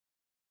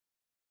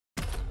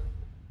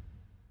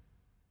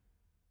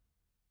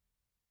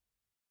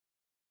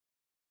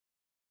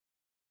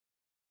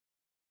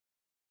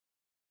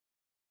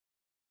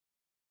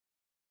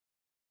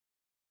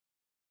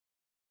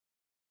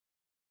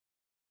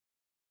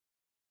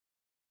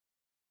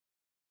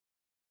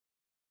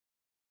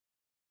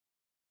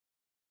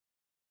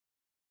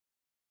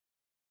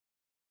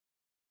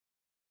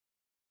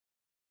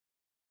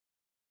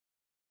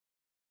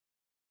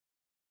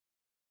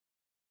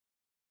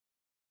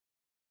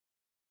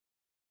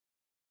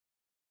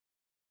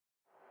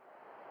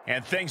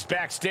And things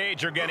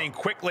backstage are getting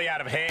quickly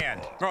out of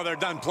hand. Oh, they're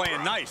done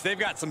playing nice. They've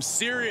got some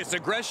serious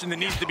aggression that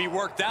needs to be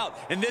worked out,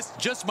 and this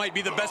just might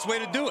be the best way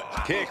to do it.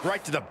 Kick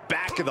right to the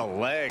back of the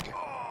leg.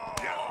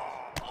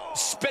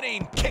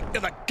 Spinning kick to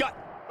the gut.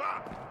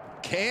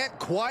 Can't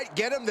quite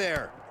get him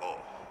there.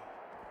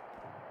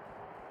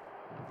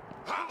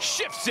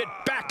 Shifts it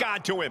back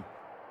onto him.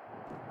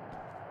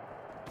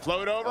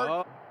 Float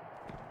over.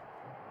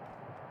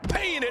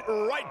 Paying it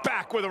right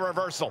back with a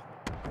reversal.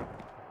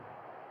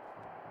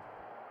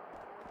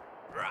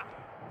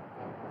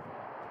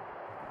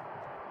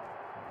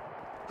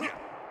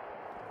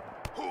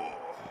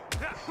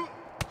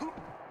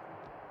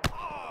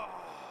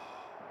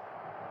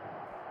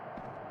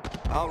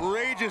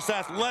 Outrageous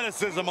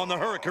athleticism on the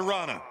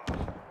Hurricanrana.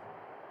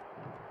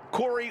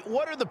 Corey,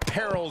 what are the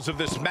perils of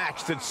this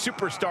match that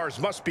superstars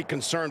must be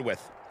concerned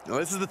with? Now,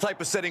 this is the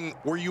type of setting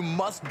where you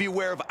must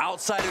beware of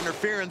outside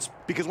interference,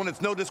 because when it's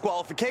no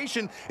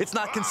disqualification, it's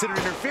not considered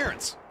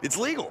interference. It's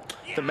legal.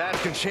 The match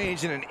can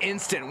change in an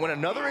instant when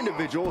another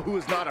individual who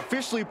is not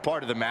officially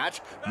part of the match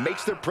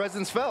makes their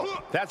presence felt.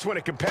 That's when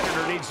a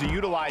competitor needs to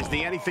utilize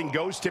the anything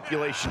goes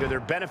stipulation to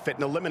their benefit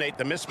and eliminate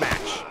the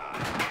mismatch.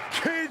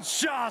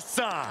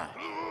 Kinshasa!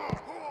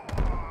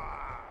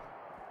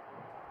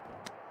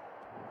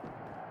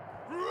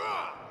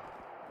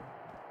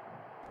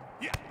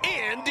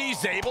 And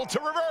he's able to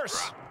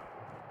reverse.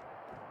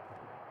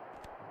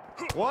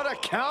 What a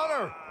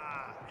counter!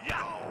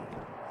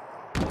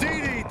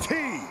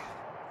 DDT!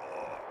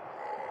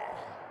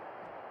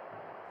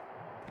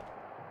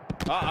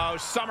 Uh-oh,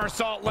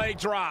 somersault leg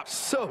drop.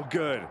 So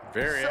good.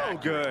 Very so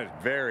accurate. good.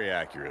 Very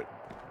accurate.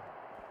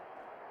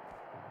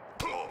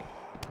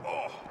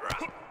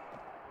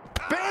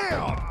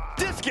 Bam!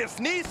 Discus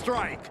knee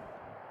strike.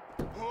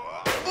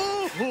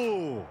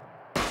 Ooh!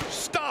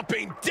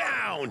 Stomping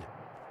down.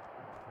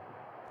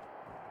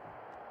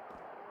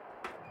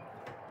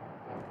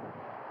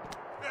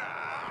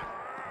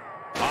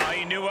 Oh,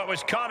 he knew what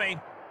was coming.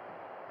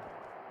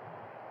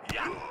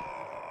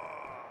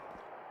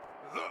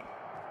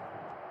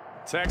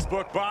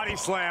 Textbook body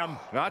slam.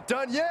 Not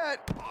done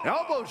yet.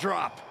 Elbow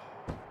drop.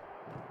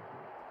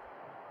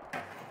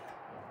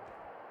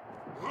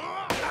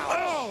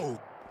 Oh!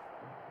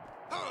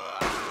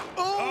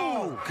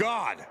 Oh,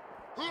 God.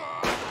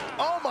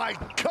 Oh, my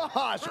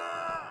gosh.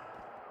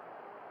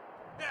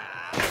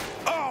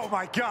 Oh,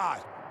 my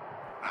God.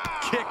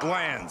 Kick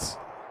lands.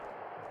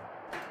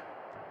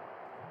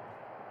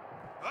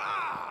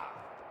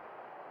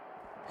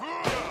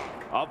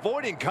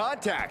 Avoiding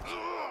contact.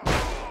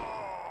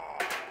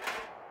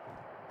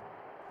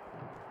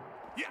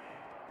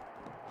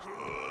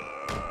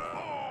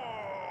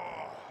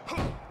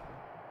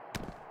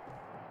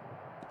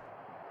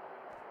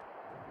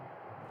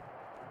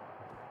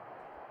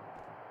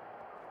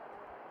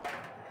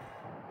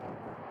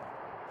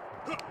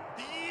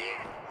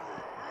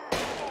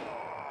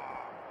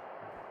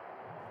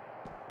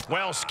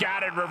 Well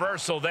scattered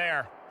reversal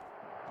there.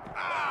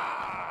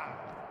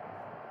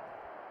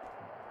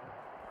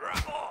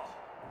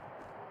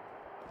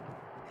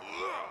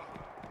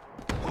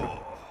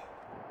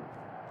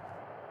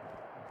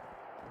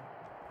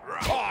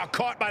 Oh,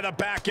 caught by the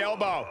back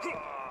elbow.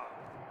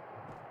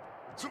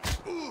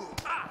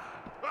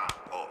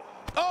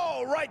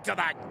 Oh, right to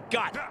the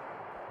gut.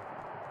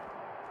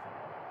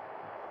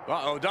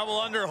 Uh-oh, double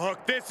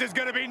underhook. This is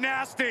gonna be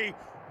nasty.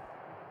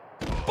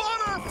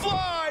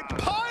 Butterfly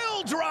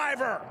pile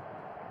driver.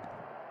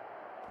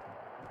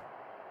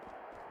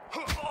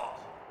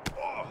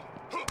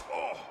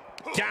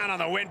 Down on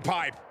the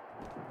windpipe.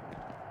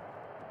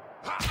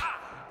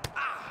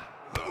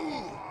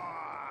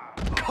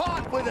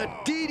 Caught with a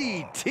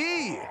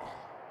DDT.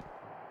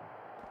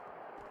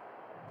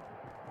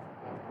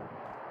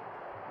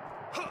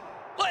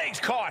 Legs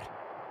caught.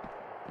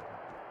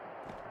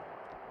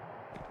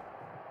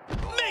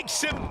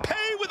 Makes him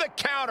pay with a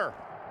counter.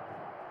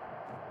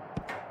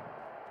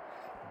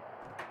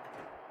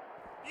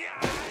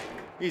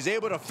 He's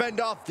able to fend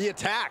off the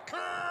attack.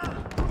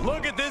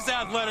 Look at this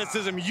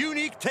athleticism.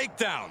 Unique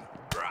takedown.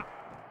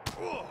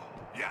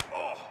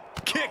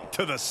 Kick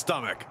to the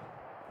stomach.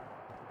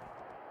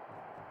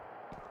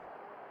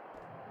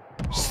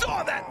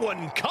 Saw that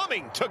one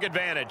coming, took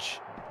advantage.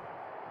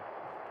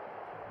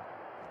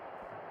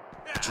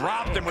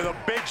 Dropped him with a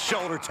big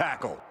shoulder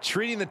tackle.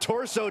 Treating the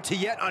torso to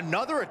yet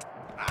another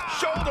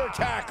shoulder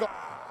tackle.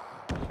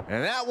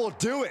 And that will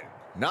do it.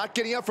 Not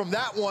getting up from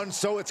that one,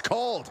 so it's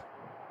called.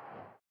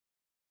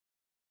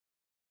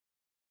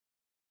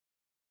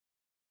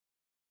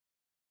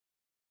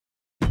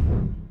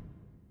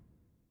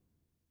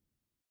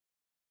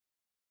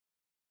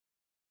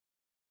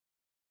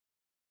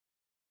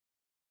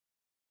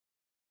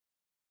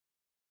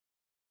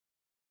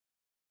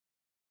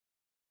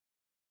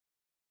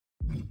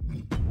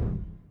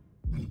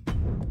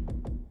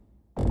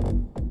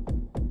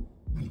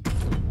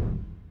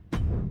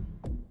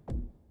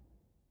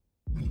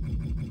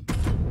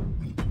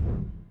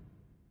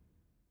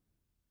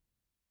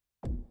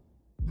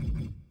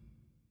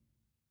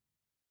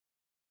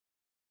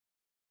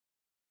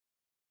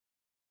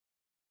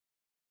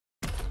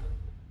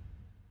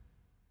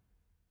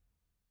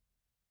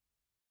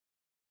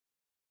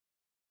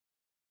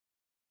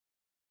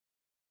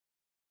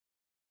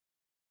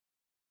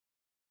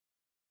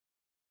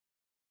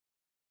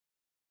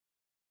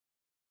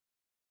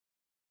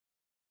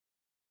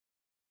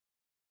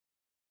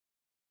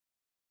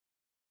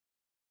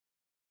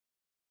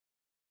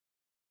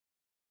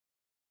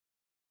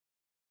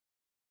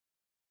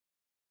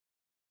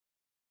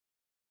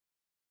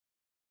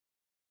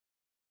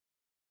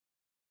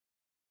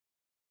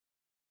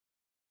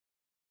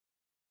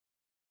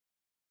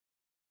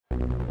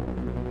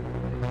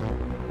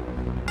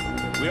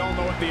 We all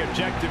know what the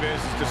objective is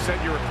to send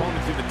your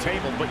opponent through the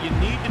table, but you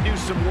need to do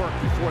some work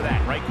before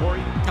that, right, Corey?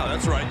 Oh,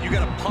 that's right. You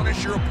got to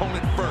punish your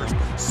opponent first.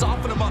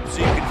 Soften him up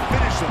so you can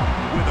finish him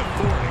with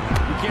authority.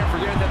 You can't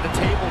forget that the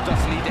table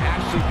doesn't need to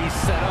actually be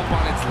set up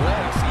on its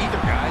legs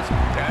either, guys.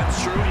 That's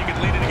true. You can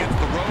lean it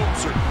against the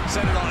ropes or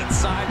set it on its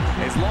side.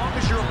 As long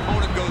as your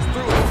opponent goes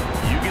through it,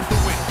 you get the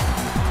win.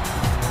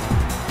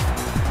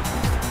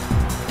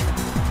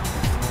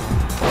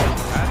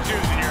 That's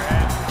using your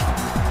head.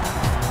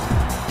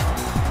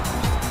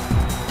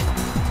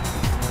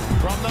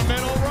 From the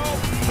middle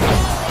rope.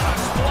 Oh, a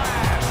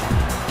splash.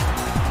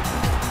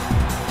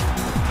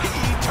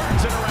 He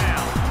turns it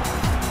around.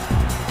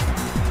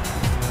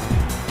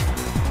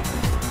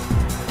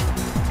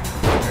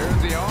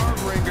 There's the arm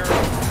wringer.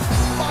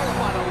 Followed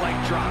by the leg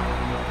drop.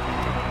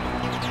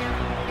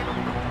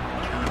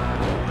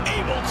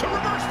 Able to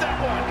reverse that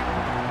one.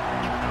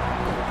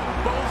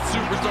 Both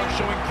superstars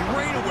showing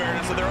great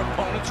awareness of their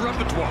opponent's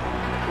repertoire.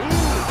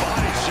 Ooh,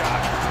 body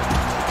shot.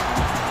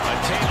 A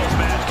tables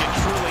match can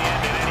truly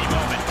end at any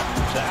moment.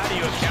 So how do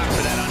you account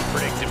for that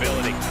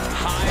unpredictability?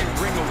 High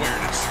ring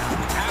awareness.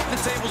 Half the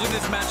tables in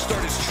this match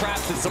start as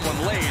traps that someone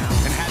laid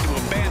and had to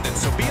abandon,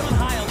 so be on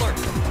high alert.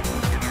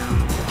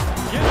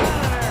 Get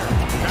out of there.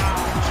 Now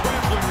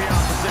trampling the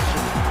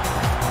opposition.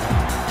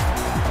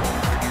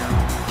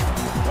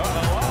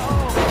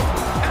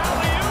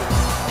 Alley-oop.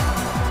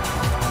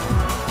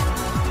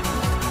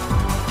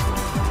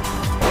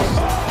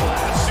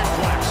 Oh,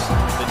 suplex.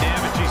 The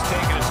damage he's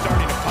taken is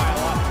starting to pile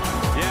up.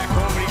 Yeah,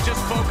 Cole, but he's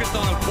just focused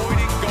on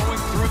avoiding going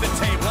through the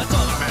table. That's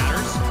all that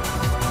matters.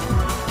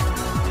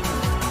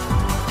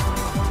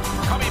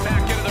 Coming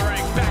back into the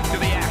ring, back to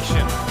the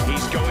action.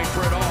 He's going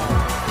for it all.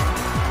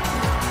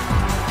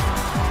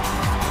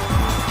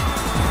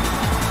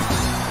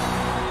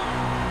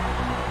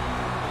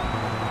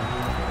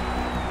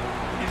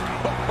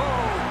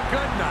 Oh,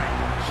 good night.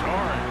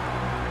 Sorry.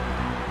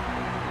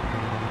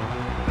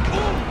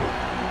 Boom.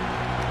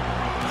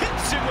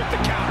 Hits him with the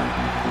counter.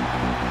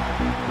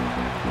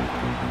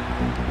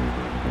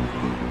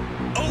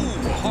 Oh,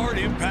 hard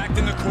impact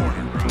in the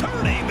corner.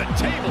 Turning the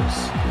tables.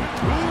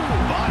 Ooh,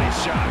 body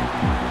shot.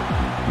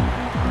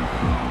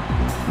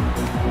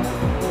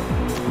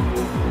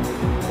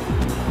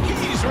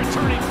 He's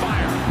returning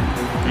fire.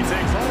 He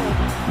takes hold.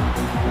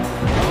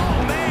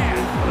 Oh, man.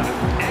 What a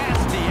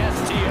nasty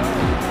STO.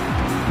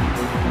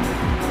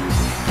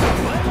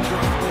 Leg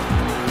drop.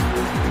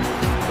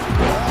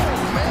 Oh,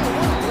 man,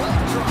 what a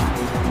leg drop.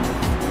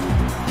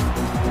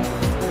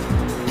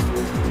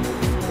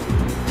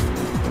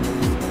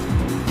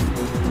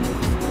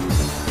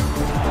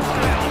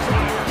 Pile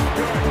driver.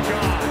 Good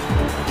God.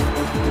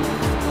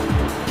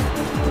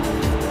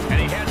 And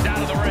he heads out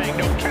of the ring.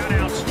 No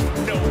countouts,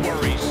 no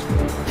worries.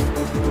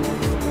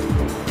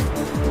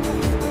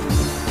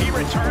 He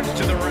returns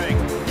to the ring.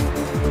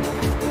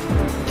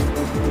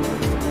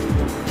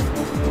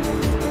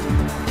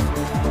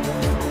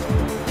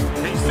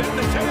 He set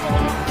the table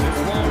up. This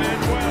won't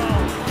end well.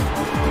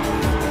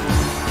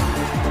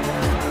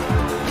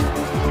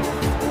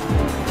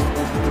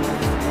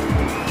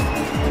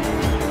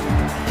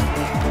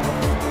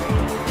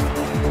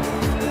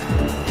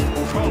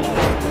 Oh,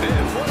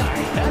 man, what a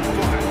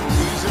headbutt.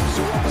 He's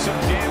absorbed some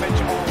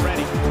damage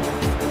already.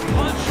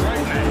 Punch right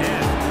in the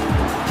head.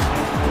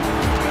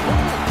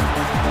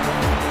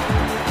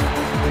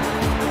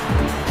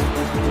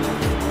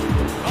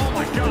 Oh,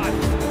 my God.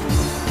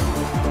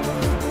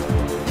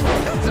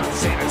 That's not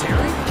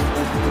sanitary.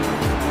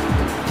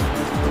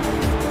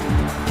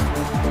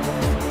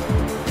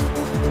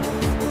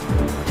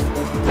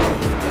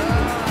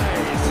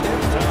 Nice.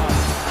 Hip toss.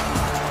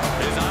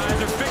 His eyes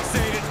are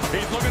fixated.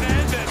 He's looking to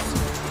end this.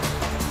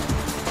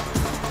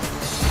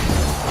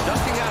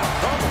 Ducking out of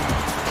trouble.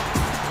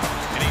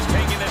 And he's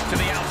taking this to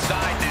the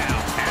outside now.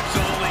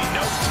 Absolutely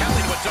no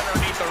telling what's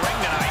underneath the ring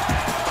tonight.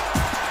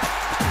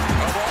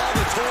 Of all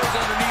the tools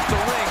underneath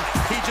the ring,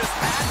 he just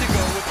had to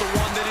go with the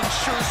one that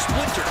ensures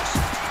splinters.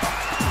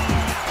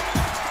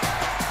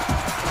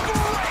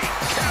 Great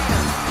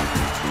counter.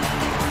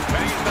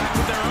 Banging back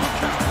with their own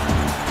counter.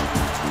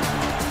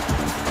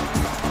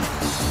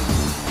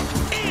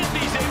 And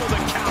he's able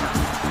to counter.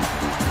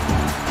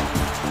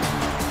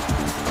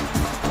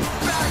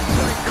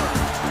 Backbreaker.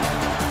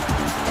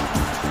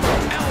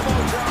 Elbow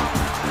drop.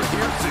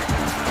 Piercing.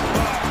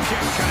 Oh,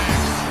 kick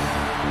connects.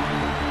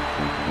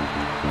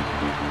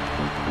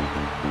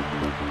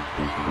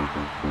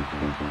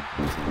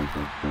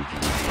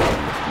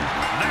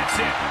 That's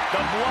it.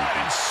 The blood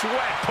and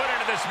sweat put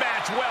into this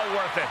match. Well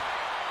worth it.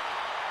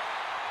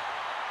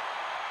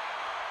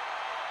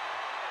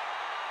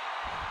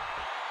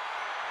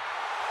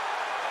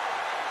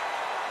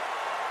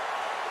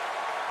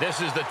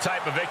 This is the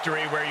type of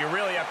victory where you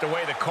really have to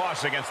weigh the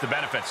costs against the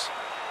benefits.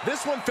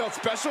 This one felt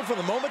special from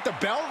the moment the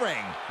bell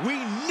rang.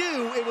 We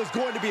knew it was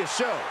going to be a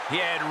show. He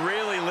had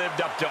really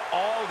lived up to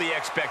all the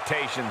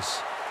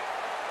expectations.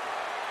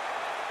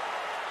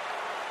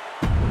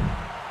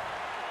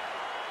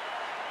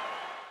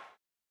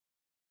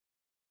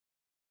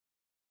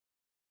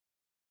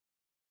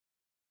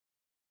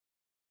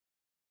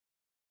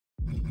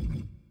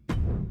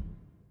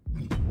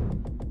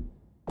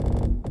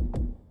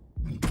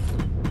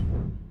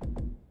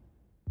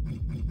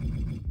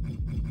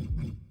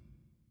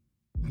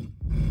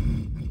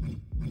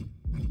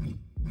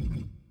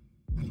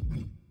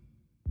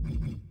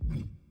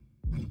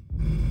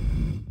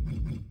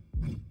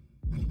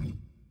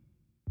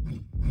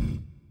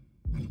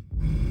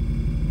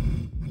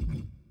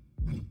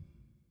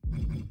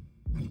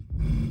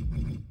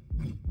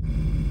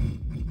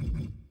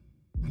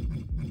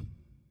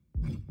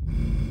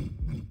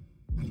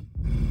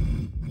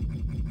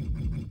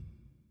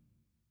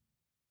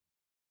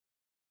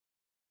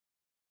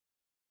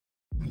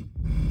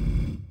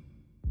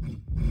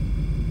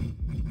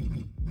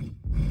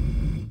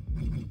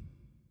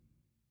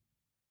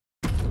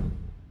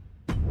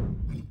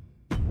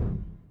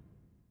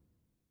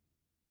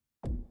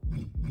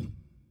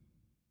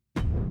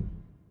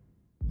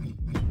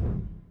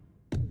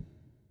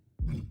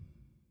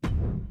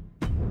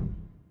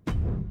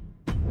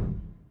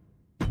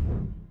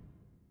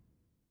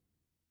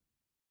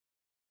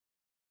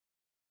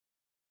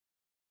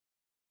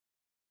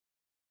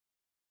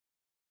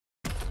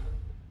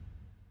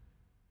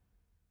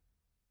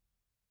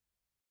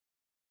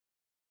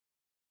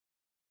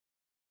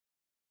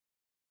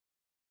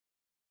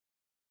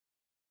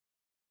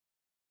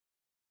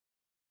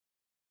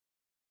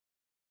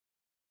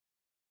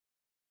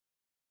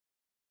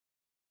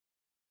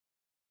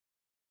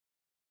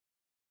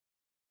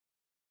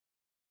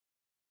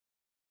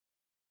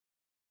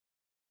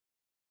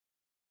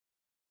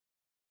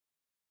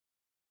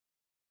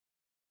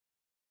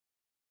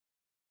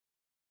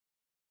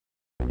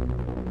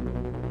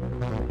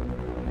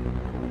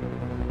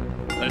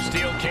 The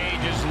steel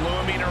cage is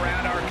looming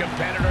around our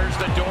competitors.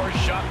 The door's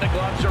shut, the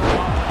gloves are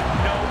off.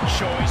 No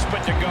choice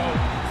but to go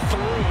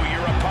through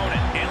your opponent.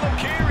 And look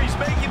here, he's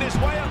making his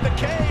way up the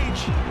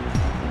cage.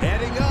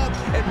 Heading up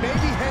and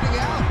maybe heading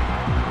out.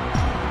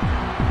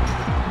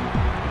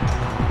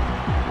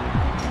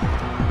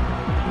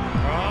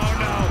 Oh,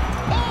 no.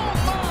 Oh,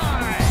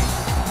 my!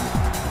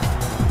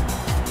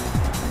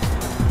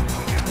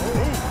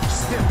 Ooh,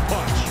 stiff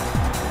punch.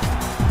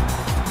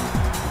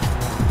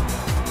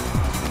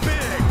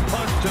 Big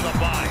punch to the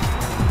body.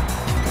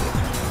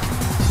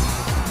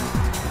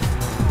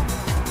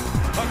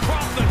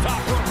 Across the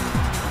top rope.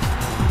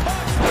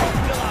 Punch right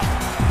to the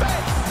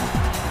face.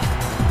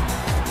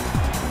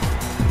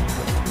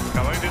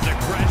 This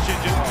aggression,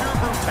 just pure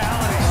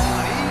brutality.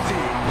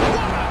 Easy.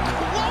 What a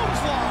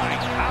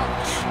clothesline.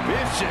 Ouch.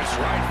 Vicious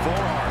right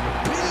forearm.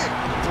 Big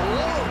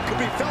blow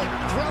could be felt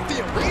throughout the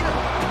arena.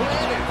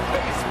 Planted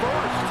face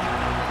first.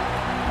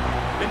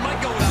 It might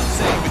go without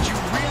saying, but you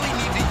really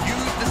need to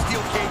use the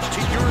steel cage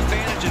to your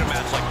advantage in a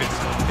match like this.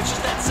 It's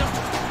just that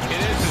simple.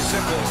 It is as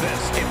simple as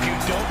this. If you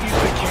don't use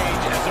the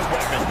cage as a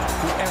weapon,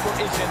 whoever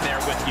is in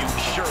there with you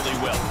surely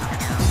will.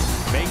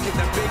 Making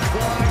the big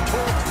climb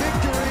towards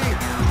victory.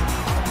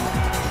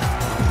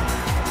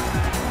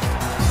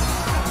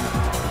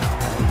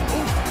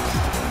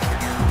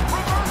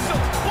 Reversal!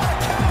 What a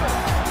counter!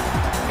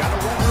 Gotta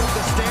wonder if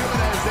the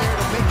stamina is there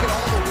to make it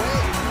all the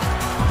way.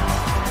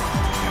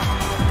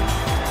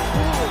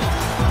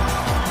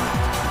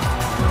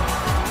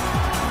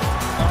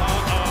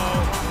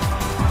 Uh-oh.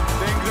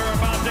 Things are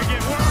about to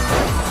get worse.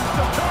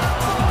 The top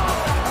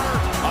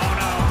oh,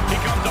 no. He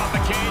comes off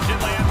the cage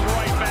and lands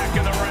right back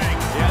in the ring.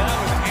 Yeah, that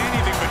was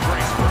anything but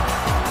graceful.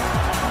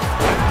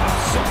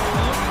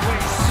 Absolutely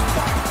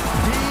spiked.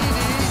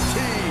 DDT.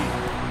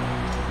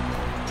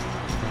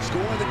 It's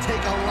going to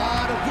take a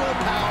lot of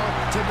willpower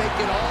to make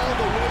it all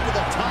the way to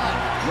the top.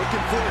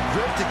 Looking for a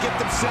grip to get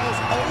themselves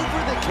over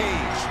the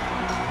cage.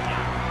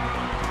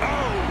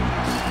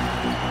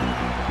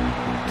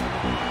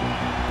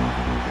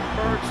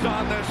 Perched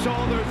on their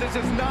shoulders. This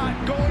is not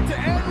going to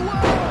end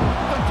well.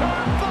 The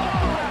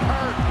turnbuckle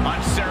hurt.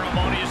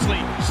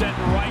 Unceremoniously sent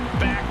right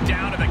back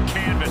down to the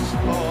canvas.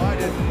 Oh, I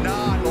did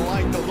not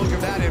like the look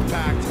of that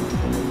impact.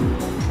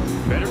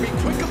 Better be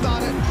quick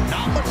about it.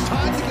 Not much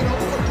time to get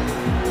over.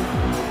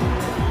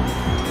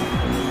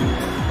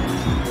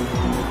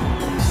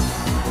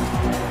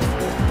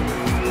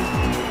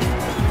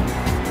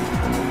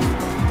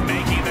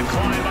 Making the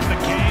climb up the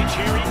cage.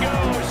 Here he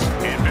goes.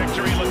 And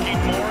victory looking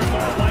more and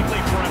more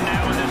likely for him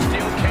now in this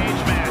steel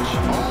cage match.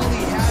 All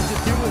he had to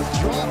do was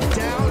drop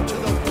down to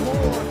the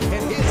floor,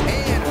 and his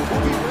hand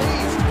will be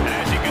raised. And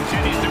as he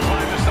continues to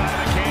climb the side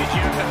of the cage,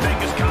 you have to think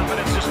his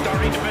confidence is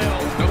starting to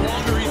build. The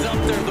longer he's up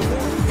there, the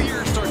more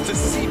fear starts to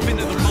seep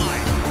into the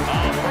mind.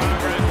 All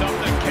progress up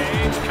the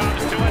cage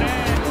comes to an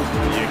end.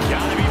 You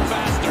gotta be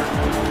faster.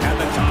 At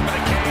the top of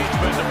the cage,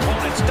 but his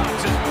opponent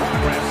stops his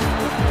progress.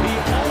 He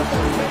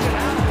almost made it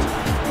out.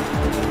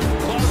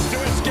 Close to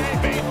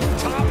escaping.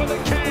 Top of the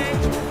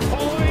cage.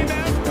 Pulling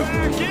them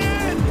back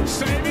in.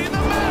 Saving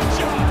the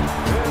matchup.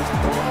 This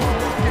brawl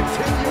will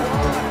continue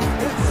on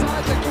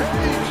inside the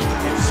cage.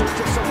 In search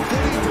of some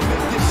footing to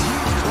make this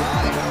huge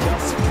climb. The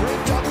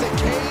sprint up the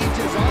cage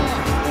is on.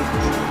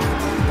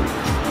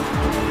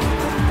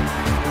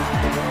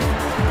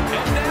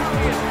 And now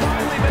he has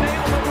finally been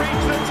able to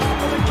reach the top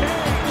of the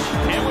cage.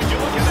 And would you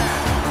look at that?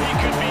 He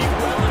could be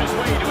well on his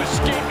way to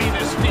escaping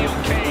this steel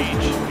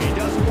cage. He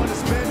doesn't want to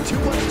spend too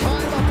much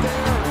time up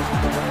there.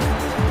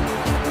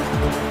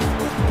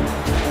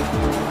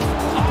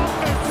 Off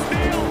the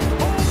steel.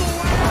 All the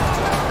way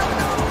out.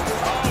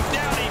 Oh,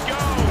 down he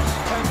goes.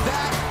 And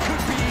that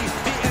could be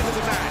the end of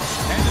the match.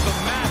 End of the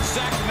match,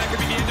 Zach, and that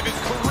could be the end of his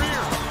career.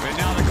 And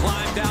now the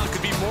climb down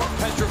could be more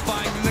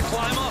petrifying than the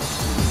climb up.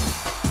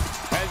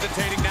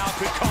 Hesitating now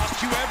could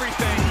cost you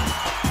everything.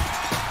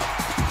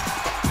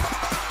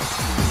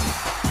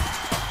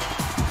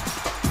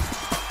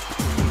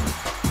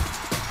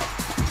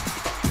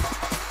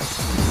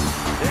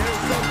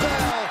 There's the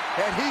bell,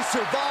 and he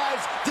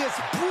survives this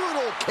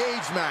brutal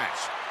cage match.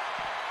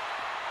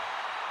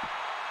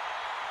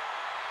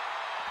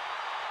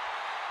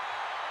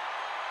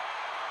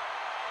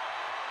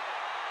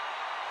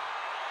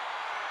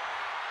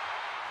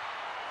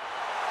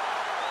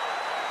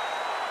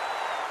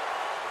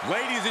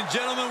 Ladies and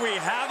gentlemen, we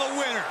have a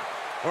winner,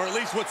 or at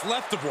least what's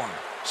left of one.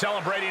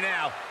 Celebrating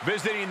now,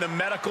 visiting the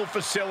medical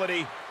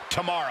facility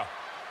tomorrow.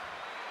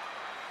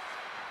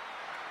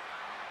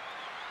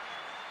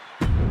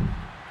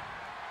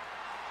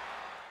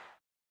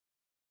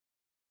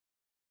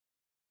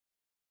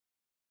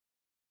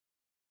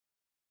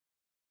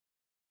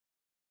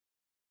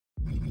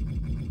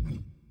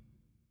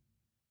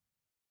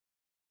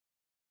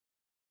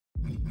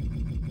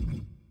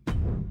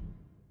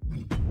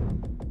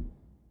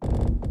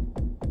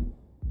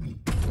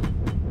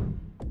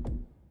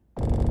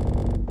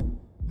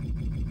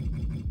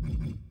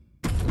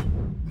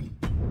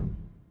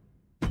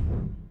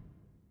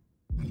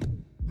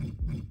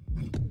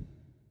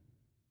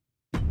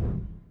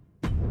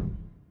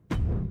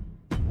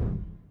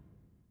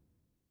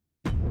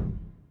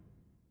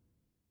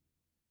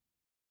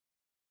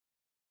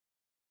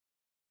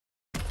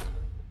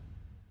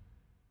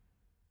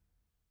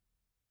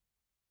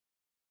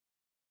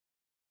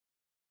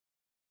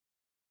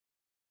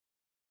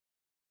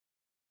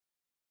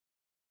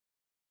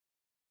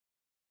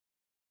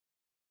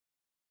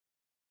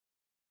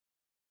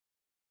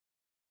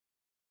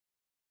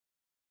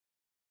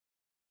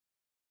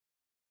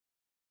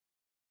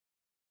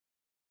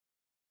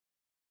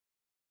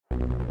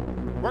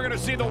 We're going to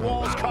see the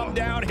walls come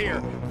down here.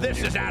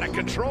 This is out of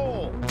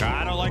control.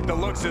 I don't like the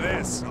looks of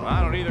this.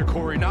 I don't either,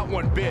 Corey, not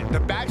one bit. The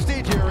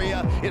backstage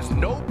area is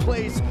no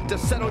place to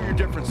settle your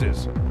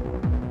differences.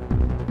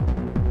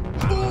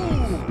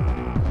 Ooh!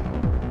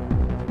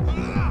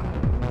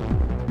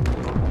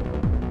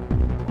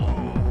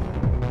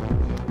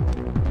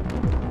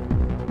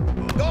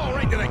 Oh,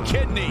 right to the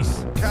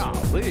kidneys.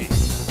 Golly.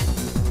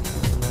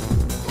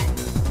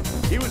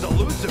 He was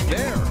elusive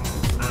there.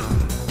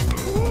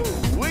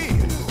 Ooh-wee.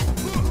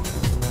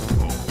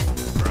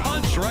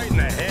 Punch right in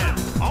the head.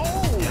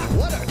 Oh,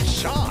 what a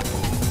chop.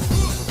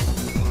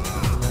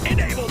 And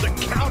able to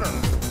counter.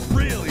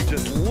 Really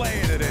just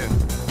laying it in.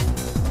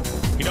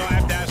 You know, I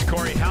have to ask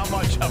Corey, how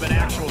much of an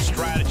actual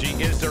strategy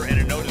is there in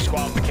a no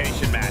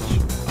disqualification match?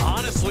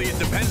 Honestly, it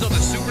depends on the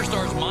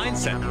superstar's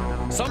mindset.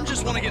 Some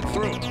just want to get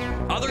through.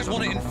 Others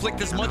want to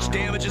inflict as much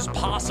damage as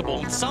possible,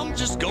 and some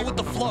just go with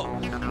the flow.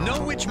 Know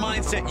which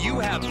mindset you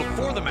have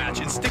before the match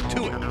and stick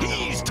to it.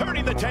 He's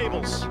turning the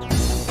tables.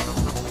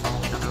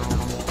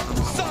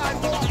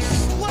 Sidewalk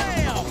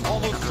slam!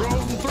 Almost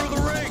drove him through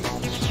the ring.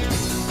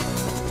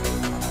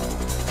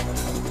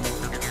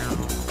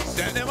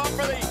 Setting him up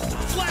for the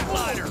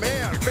flatliner.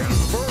 Man,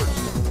 face first.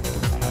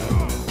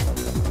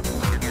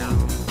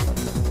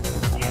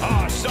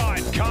 Oh, saw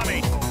it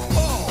coming.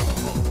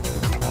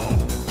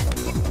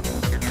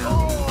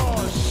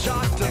 Oh,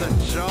 shot to the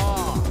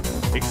jaw.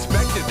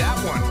 Expected that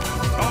one.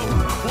 Oh,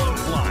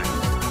 clothesline.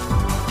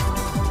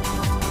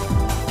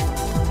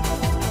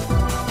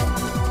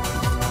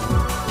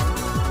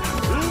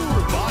 Ooh,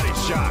 body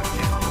shot.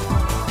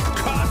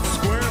 Caught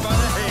square by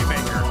the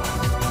haymaker.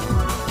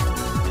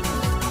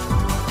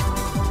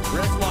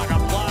 Wrist lock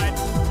applied.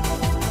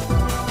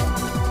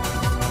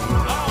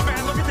 Oh,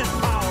 man, look at this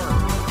power.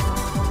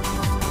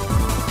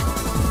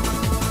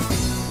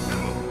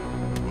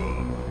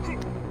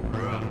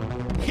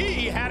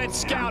 He had it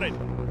scouted.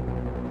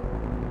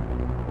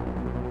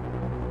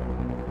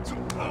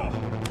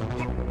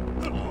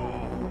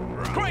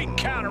 Great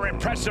counter,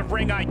 impressive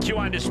ring IQ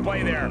on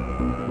display there.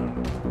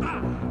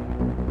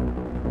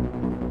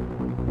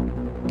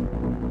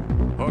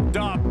 Hooked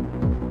up.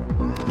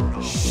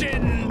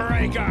 Shin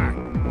breaker.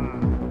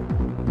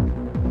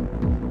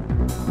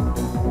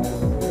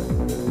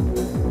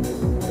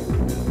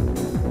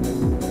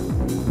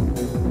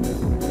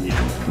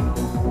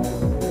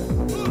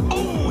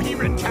 Oh, he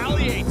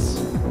retaliates.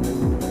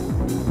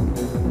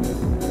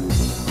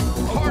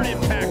 Hard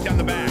impact on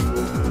the back.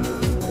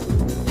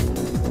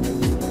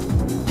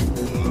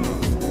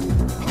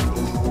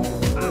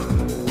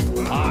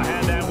 I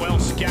had that well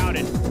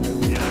scouted.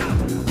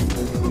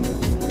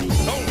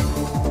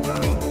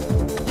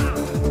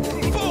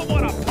 Oh,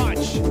 what a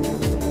punch.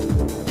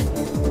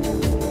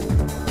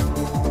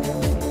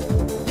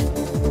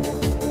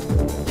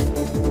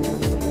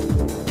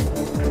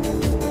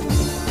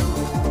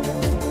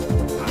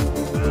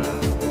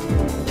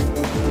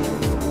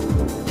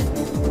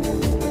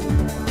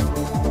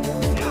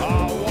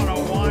 Oh, what a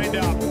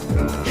wind-up.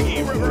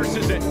 He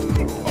reverses it.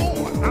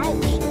 Oh,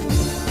 ouch.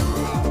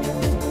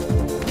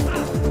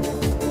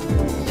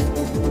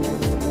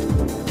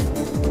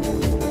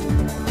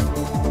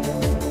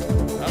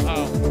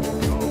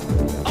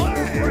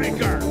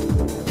 Breaker.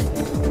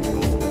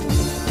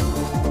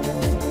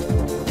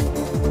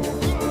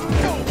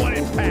 Oh, what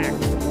impact.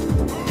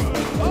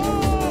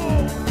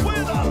 Oh,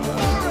 with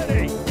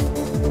authority.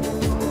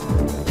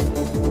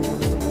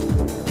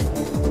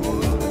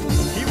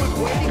 He was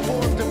waiting for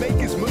him to make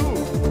his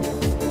move.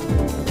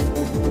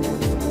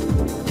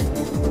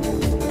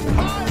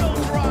 Pile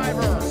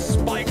driver.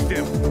 Spiked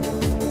him.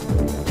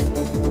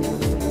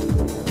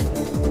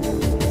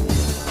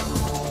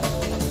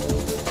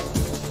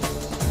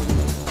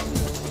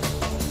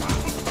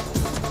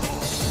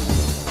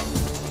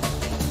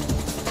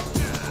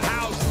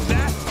 How's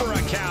that for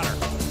a counter?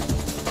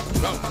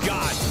 Oh,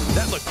 God,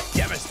 that looked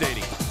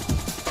devastating.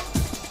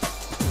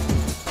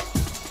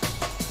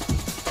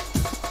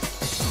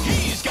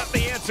 He's got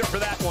the answer for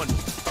that one.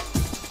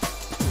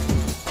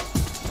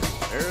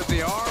 There's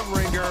the arm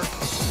wringer,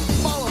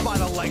 followed by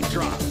the leg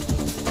drop.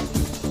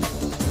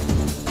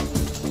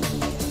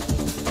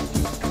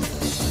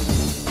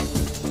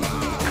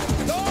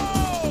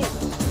 Oh!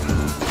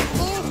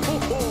 Ooh.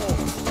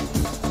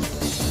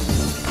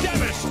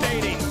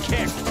 Devastating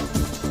kick.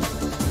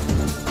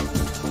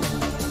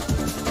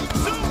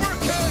 Super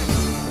kick.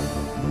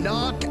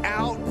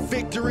 Knockout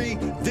victory.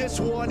 This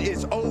one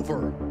is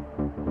over.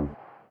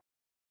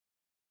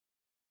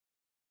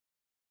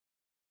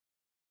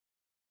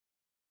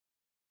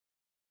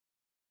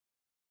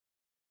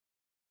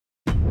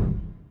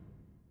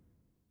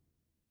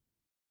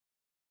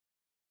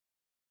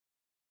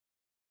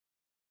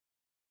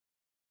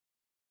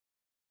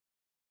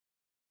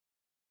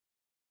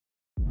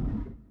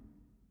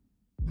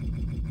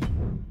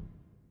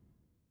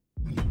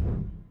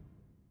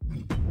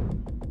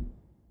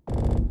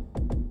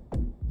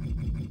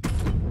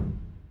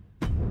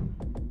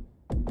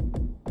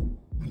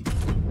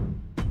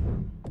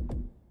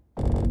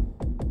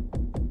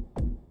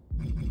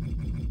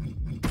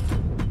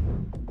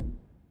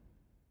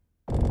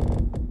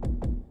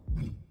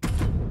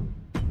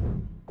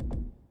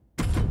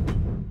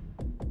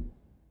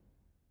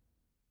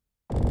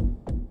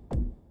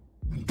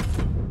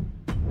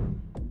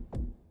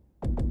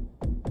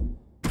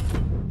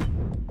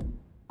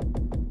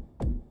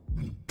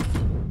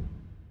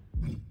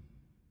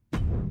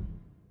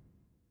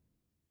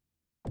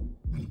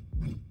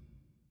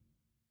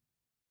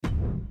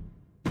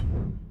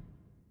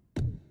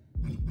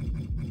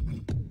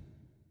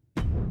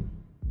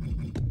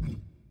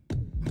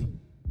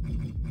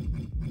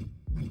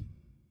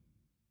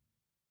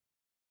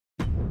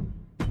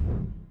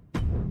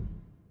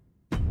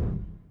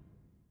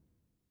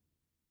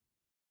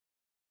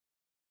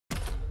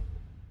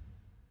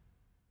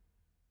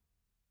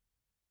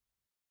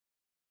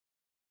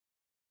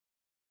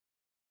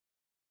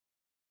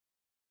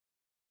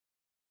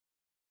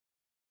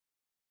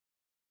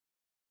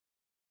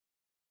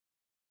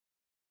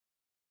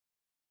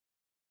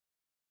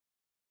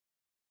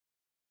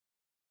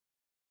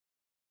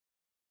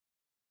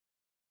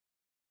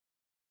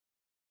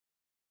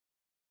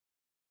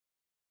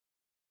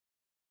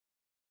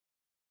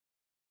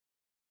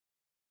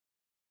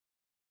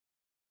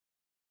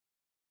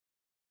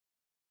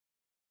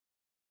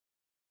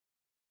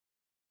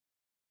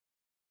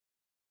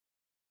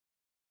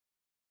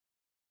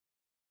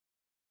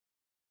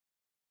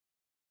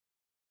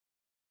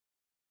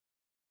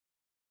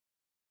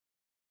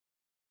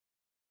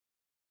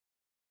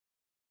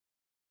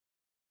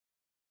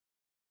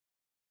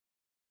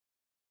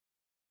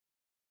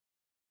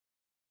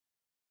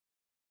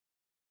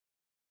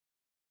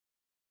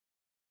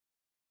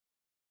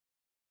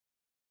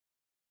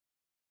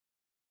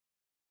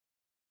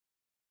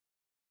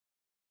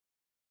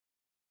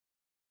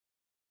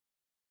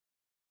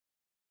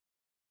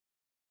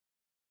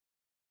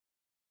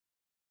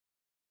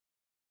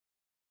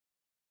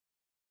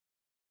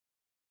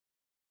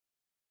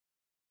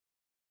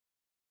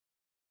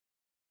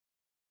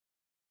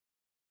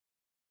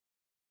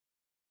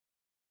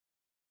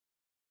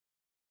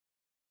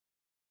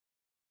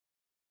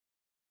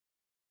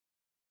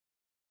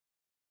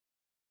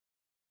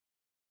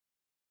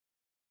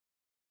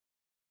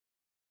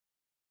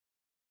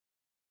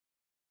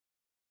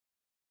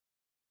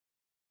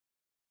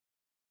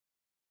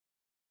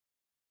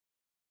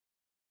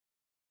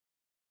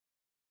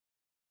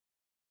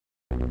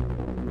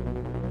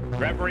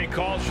 Referee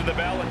calls for the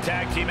bell and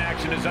tag team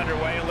action is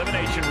underway.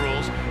 Elimination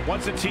rules.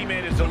 Once a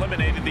teammate is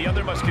eliminated, the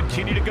other must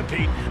continue to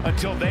compete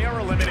until they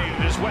are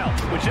eliminated as well.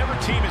 Whichever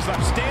team is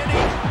left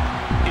standing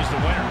is the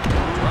winner.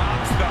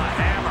 Drops the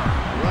hammer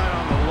right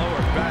on the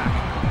lower back.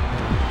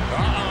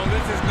 Uh-oh,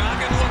 this is not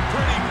going to look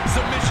pretty.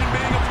 Submission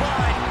being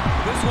applied.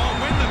 This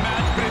won't win the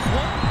match, but it's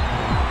one.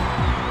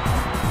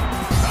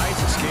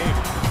 Nice escape.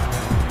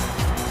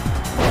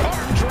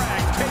 Arm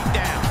drag,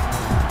 takedown.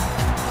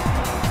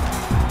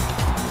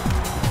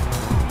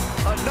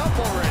 Enough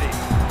already.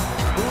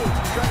 Ooh,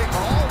 treading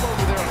all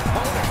over their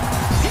opponent.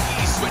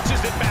 He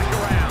switches it back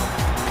around.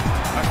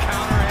 A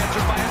counter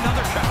answered by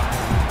another counter.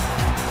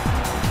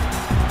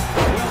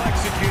 Well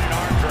executed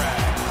arm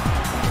drag.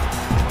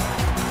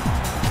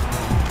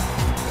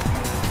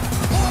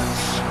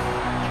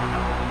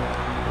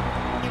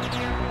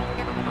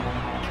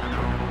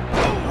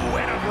 Ooh,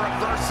 and a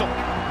reversal.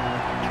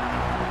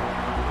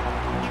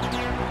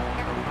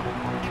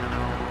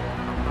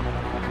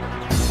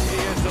 He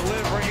is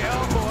delivering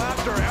elbow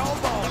after elbow.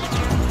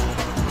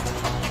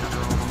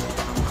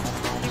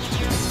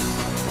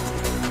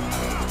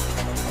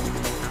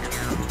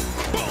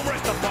 Boom,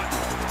 right the butt.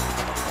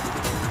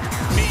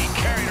 Being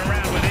carried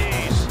around with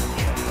ease.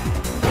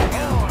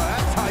 Oh,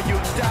 that's how you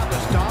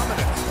establish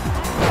dominance.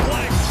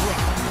 Leg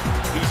drop.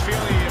 He's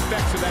feeling the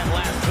effects of that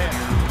last hit.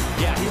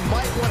 Yeah, he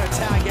might want to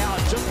tag out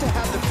just to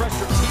have the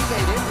fresher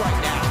teammate in right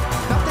now.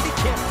 Not that he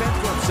can't fend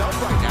for himself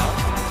right now.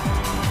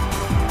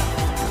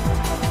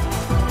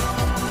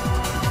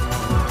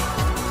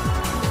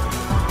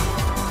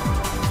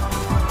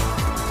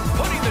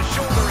 Putting the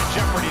shoulder in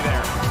jeopardy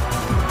there.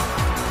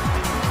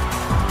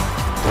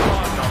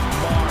 On the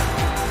mark.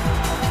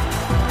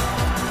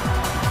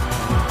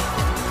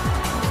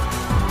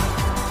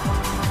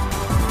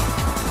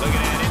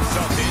 Looking at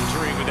insult to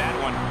injury with that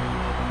one.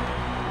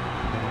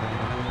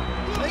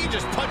 He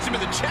just punched him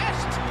in the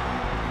chest.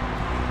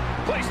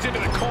 Placed into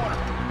the corner.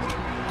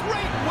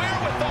 Great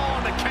wherewithal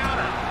on the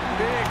counter.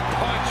 Big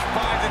punch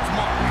finds its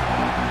mark.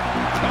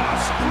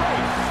 Toss,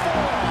 great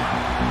forearm.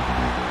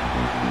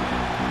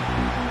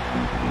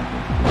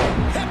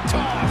 Hip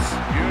toss.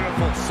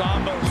 Beautiful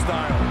Sambo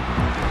style.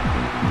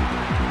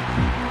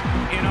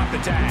 In off the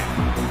tag.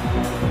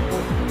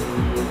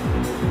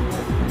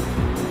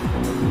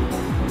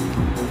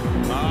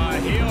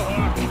 Heel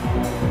hook.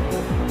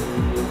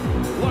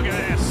 Look at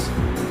this.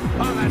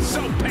 Oh, that's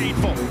so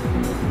painful.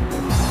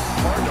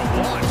 Hard to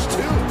watch,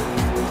 too.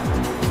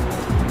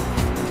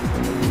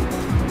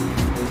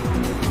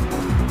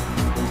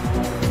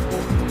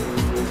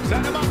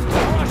 Set him up.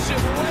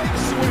 Russian leg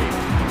sweep.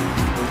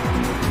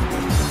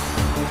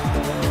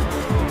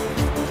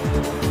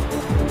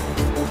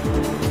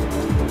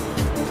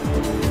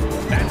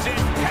 That's it.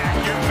 Pack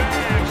your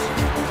bags.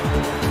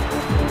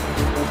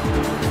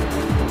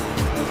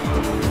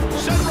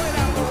 Sent right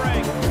out of the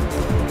ring.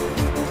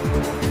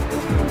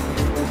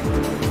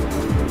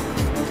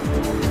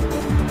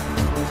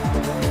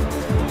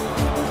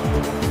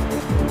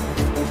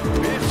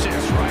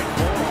 Vicious right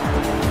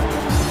forearm.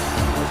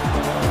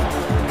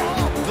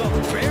 Off the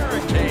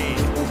barricade.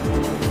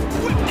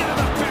 Whipped into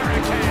the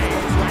barricade.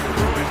 Right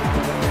through it.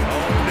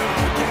 Oh no,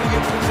 getting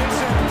in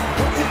position.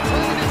 What's he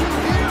trying to do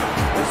here?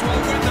 This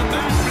won't win the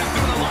match, but it's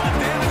doing a lot of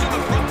damage on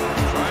the front.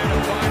 Trying to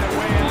find a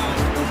way out.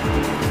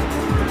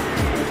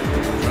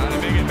 Trying to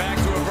make it back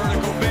to a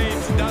vertical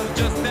base. Does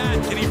just that.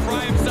 Can he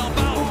pry himself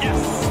out?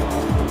 Yes.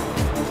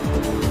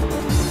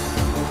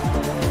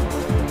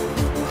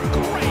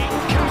 Great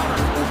counter.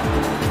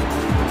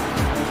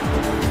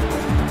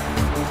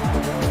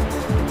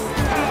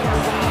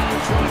 Powerbomb.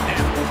 Drop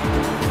down.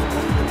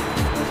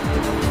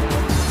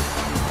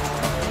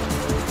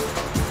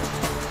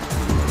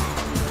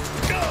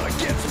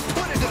 Gets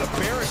put into the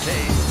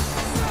barricade.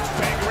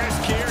 Big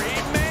risk here. He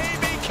may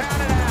be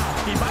counted out.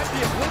 He might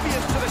be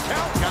oblivious to the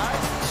count,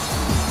 guys.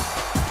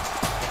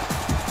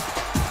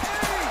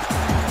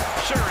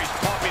 Sure, he's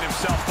pumping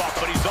himself up,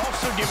 but he's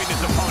also giving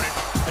his opponent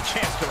a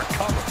chance to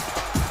recover.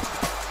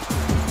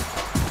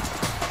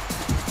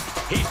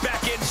 He's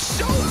back in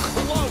so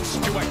close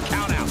to a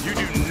count out. You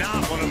do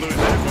not want to lose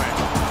that way.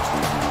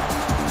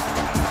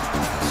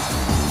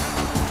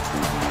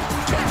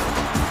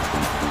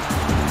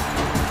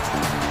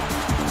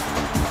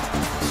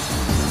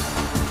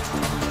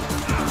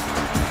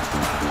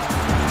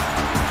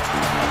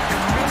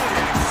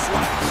 Humiliating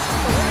slap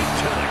right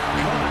to the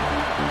gut.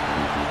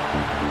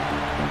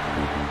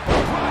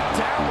 Brought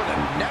down with a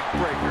neck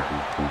breaker.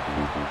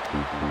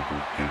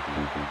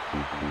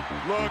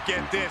 Look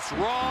at this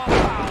raw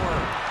power.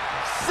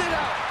 Sit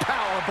out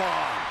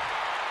powerbomb.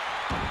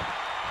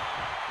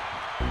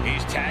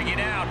 He's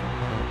tagging out.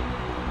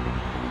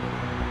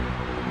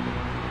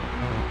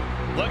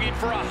 Looking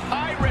for a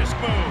high-risk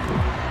move.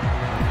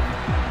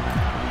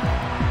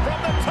 From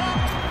the top.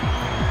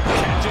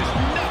 Catches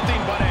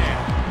nothing but air.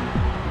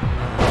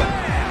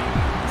 Bam!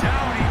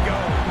 Down he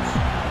goes.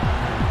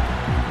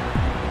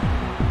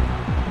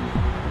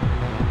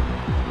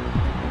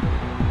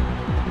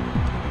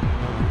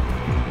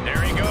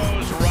 There he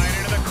goes, right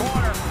into the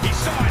corner. He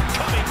saw it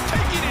coming,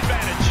 taking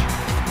advantage.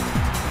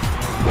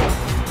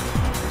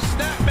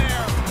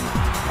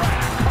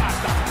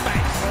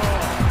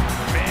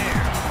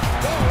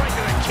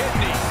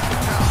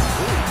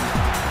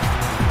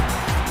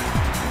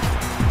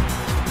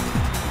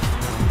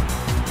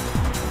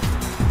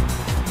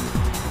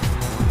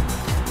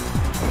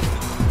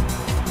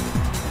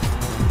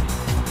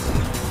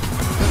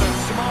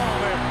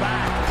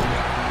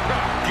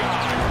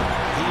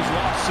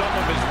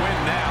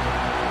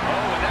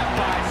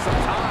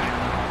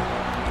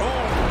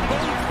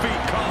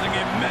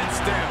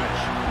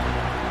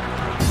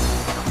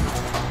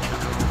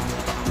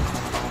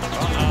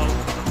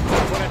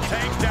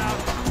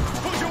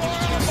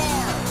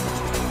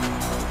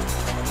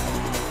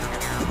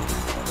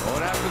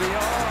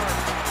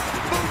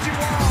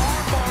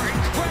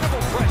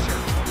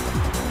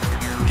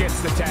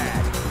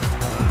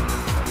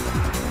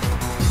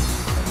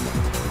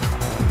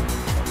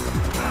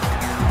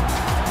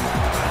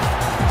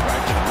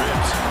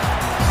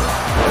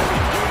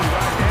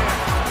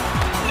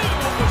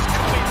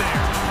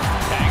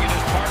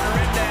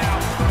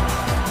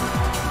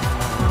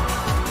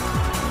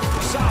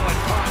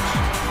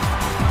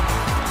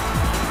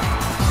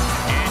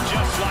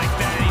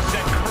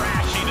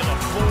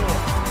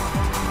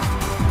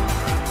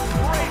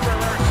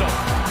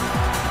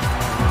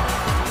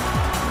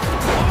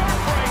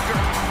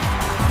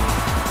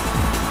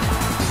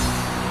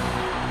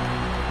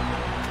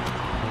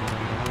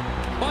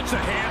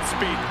 Lots of hand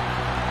speed.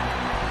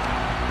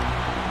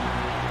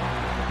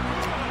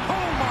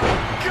 Oh my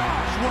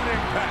gosh, what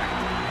impact.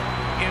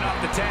 In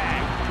off the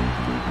tag.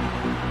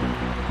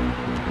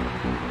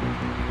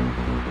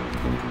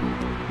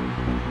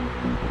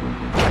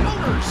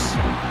 Counters.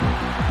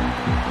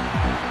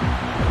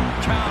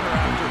 Counter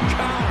after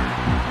counter.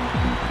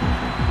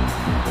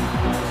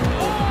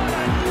 What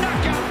a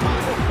knockout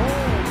punch.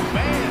 Oh,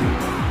 man.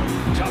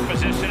 Tough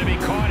position to be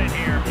caught in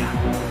here.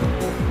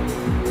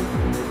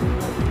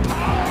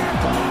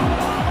 Powerbomb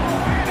all the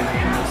way to the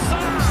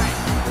outside.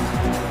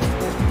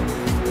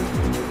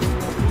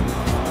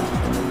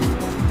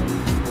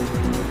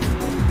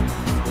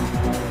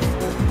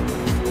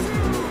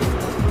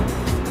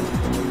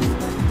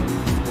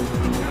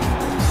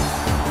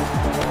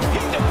 He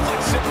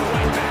deflects it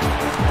right back.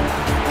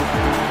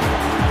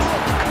 Oh,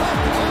 come on.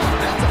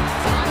 That's a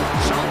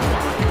violent shot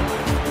block.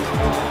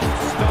 Oh,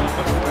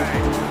 stomping away.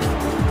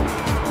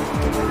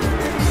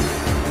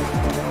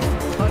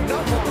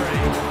 Enough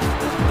already.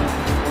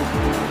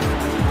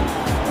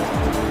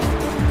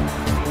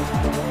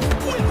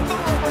 With the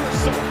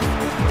reversal.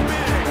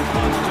 Big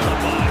punch to the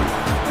body.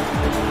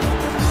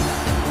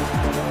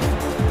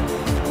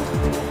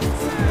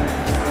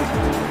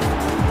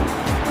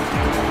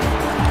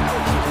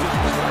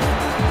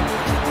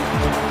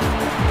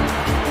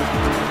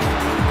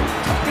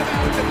 Took him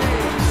out at the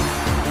knee.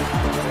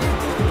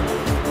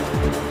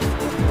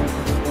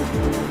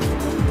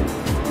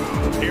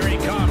 Here he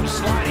comes,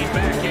 sliding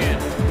back in.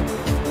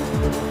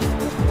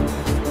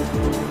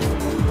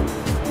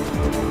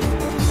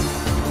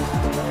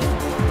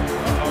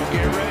 Uh-oh,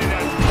 get ready to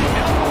elbow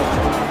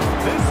drop.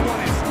 This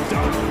one is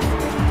done.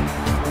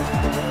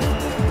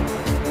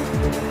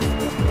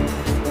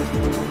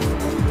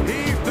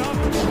 Heaved up,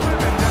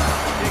 driven down.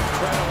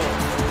 Incredible.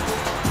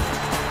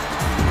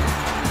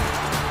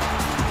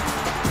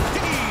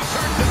 He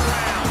turns it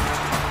around.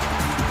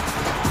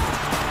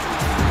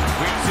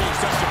 We've seen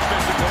such a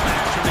physical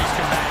match from these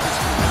combatants,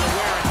 and the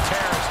wear and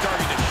tear is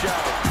starting to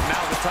show.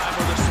 Now's the time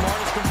where the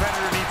smartest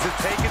competitor needs to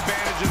take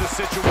advantage of the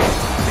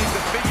situation. Needs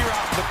to figure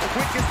out the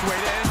quickest way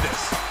to end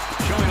this.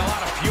 Showing a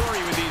lot of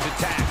fury with these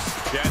attacks.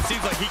 Yeah, it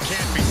seems like he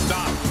can't be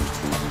stopped.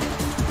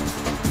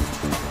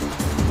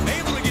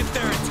 Able to get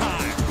there in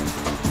time.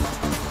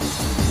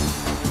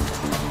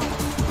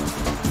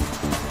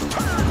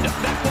 Turned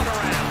that one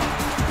around.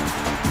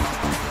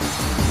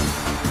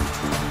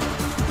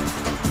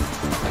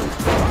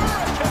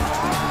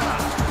 Hurricanrana.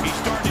 He's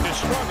starting to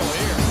struggle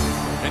here.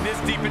 And this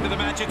deep into the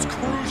match, it's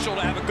crucial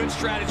to have a good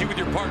strategy with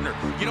your partner.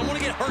 You don't want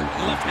to get hurt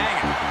and left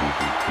hanging.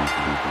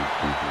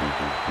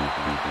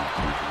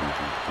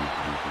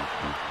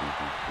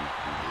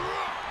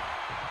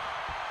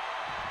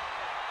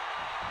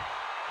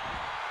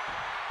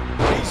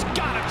 He's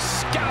got him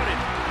scouted.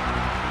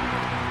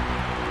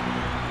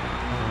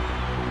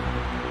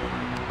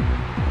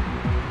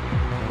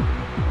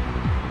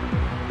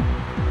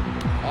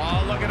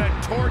 Oh, looking to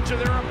torture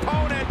their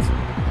opponent.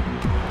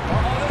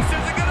 Oh, this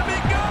isn't going to be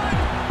good.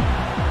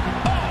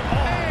 Oh,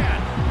 man.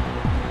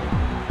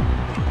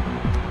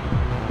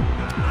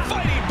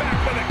 Fighting back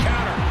with a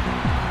counter.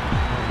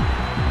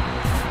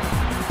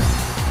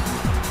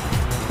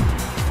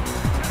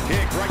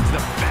 Kick right to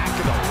the back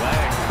of the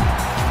leg.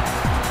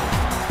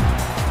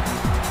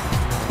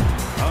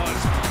 Oh,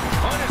 it's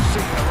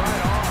punishing the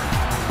right arm.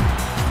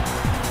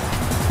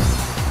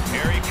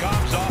 Here he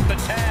comes off the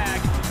tag.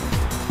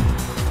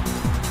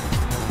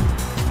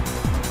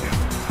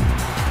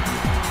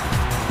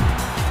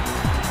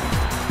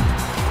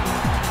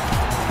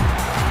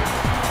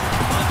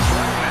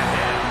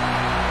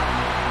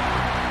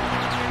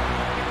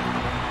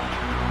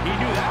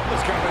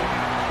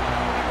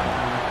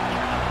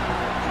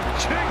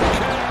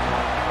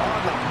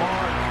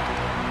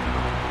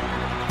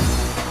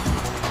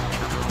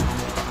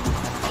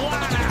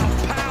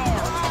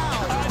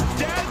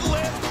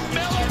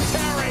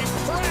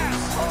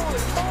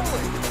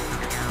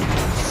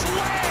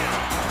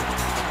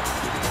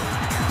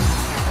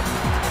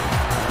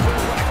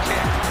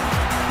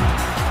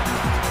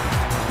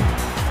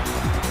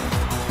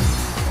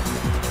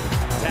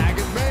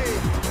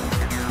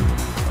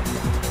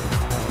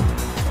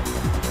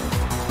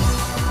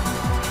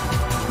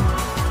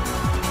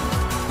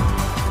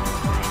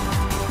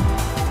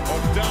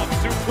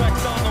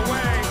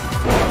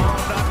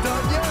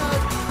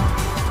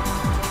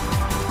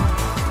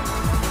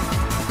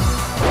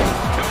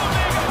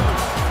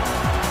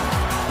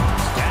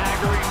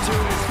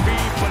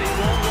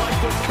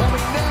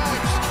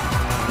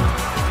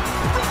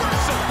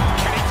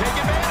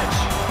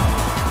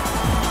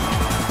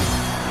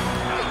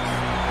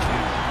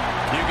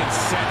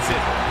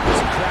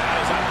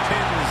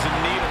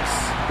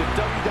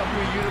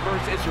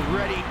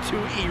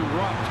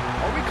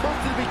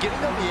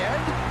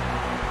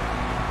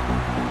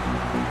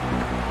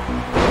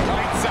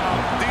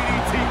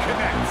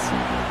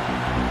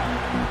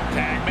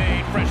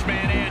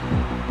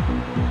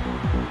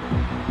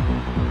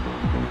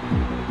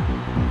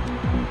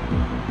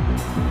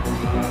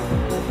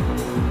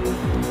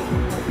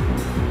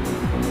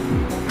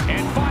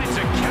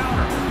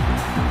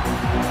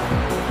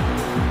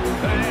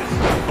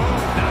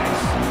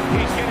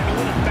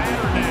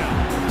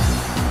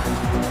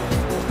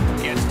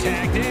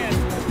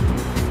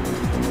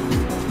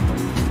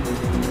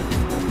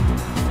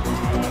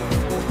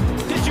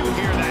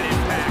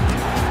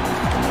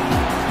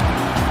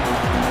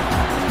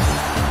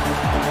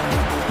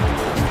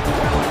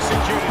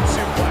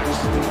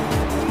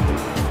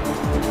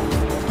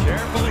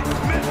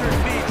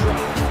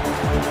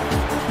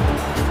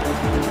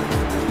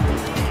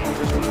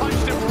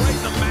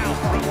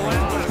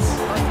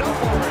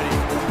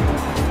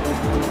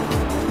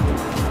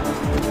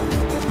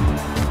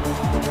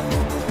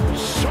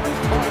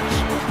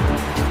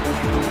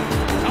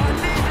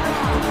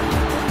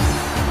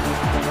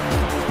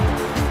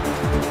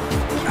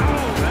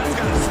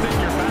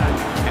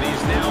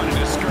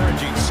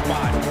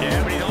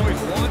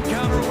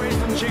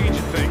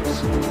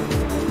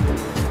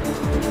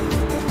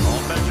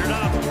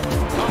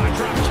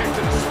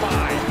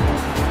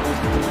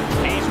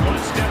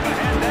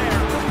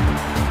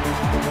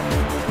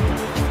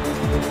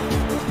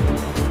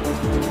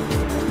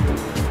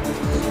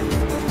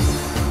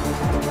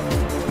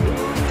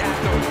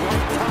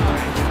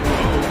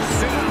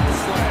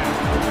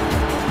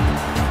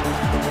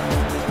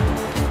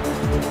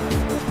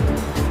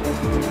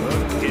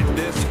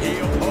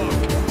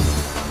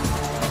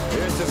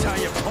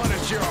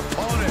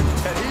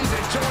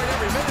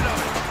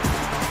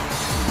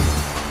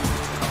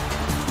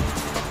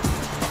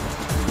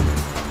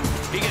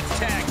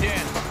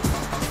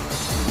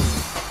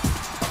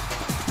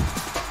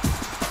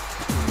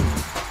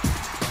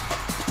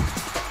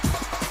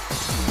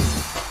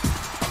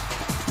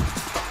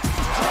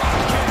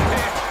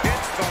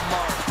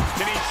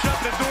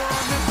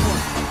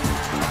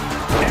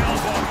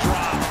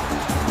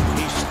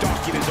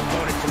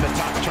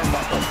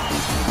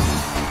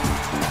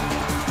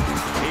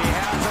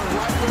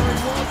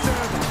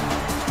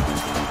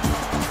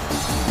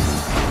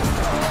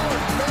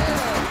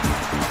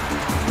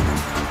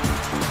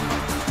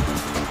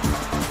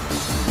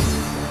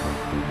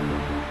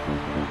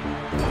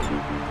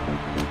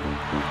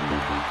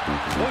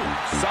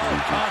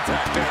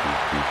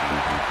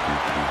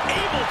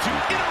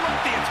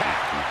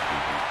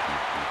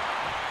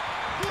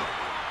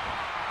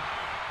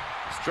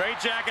 Straight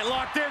jacket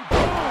locked in. Boom!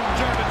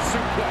 German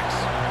suplex.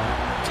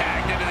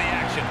 Tagged into the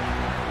action.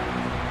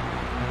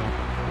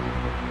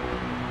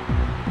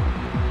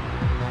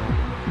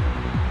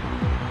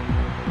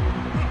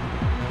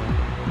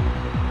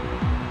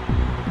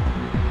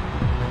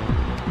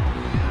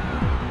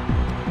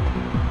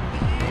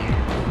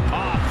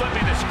 Oh,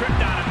 flipping the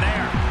script on him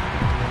there.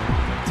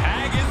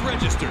 Tag is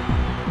registered.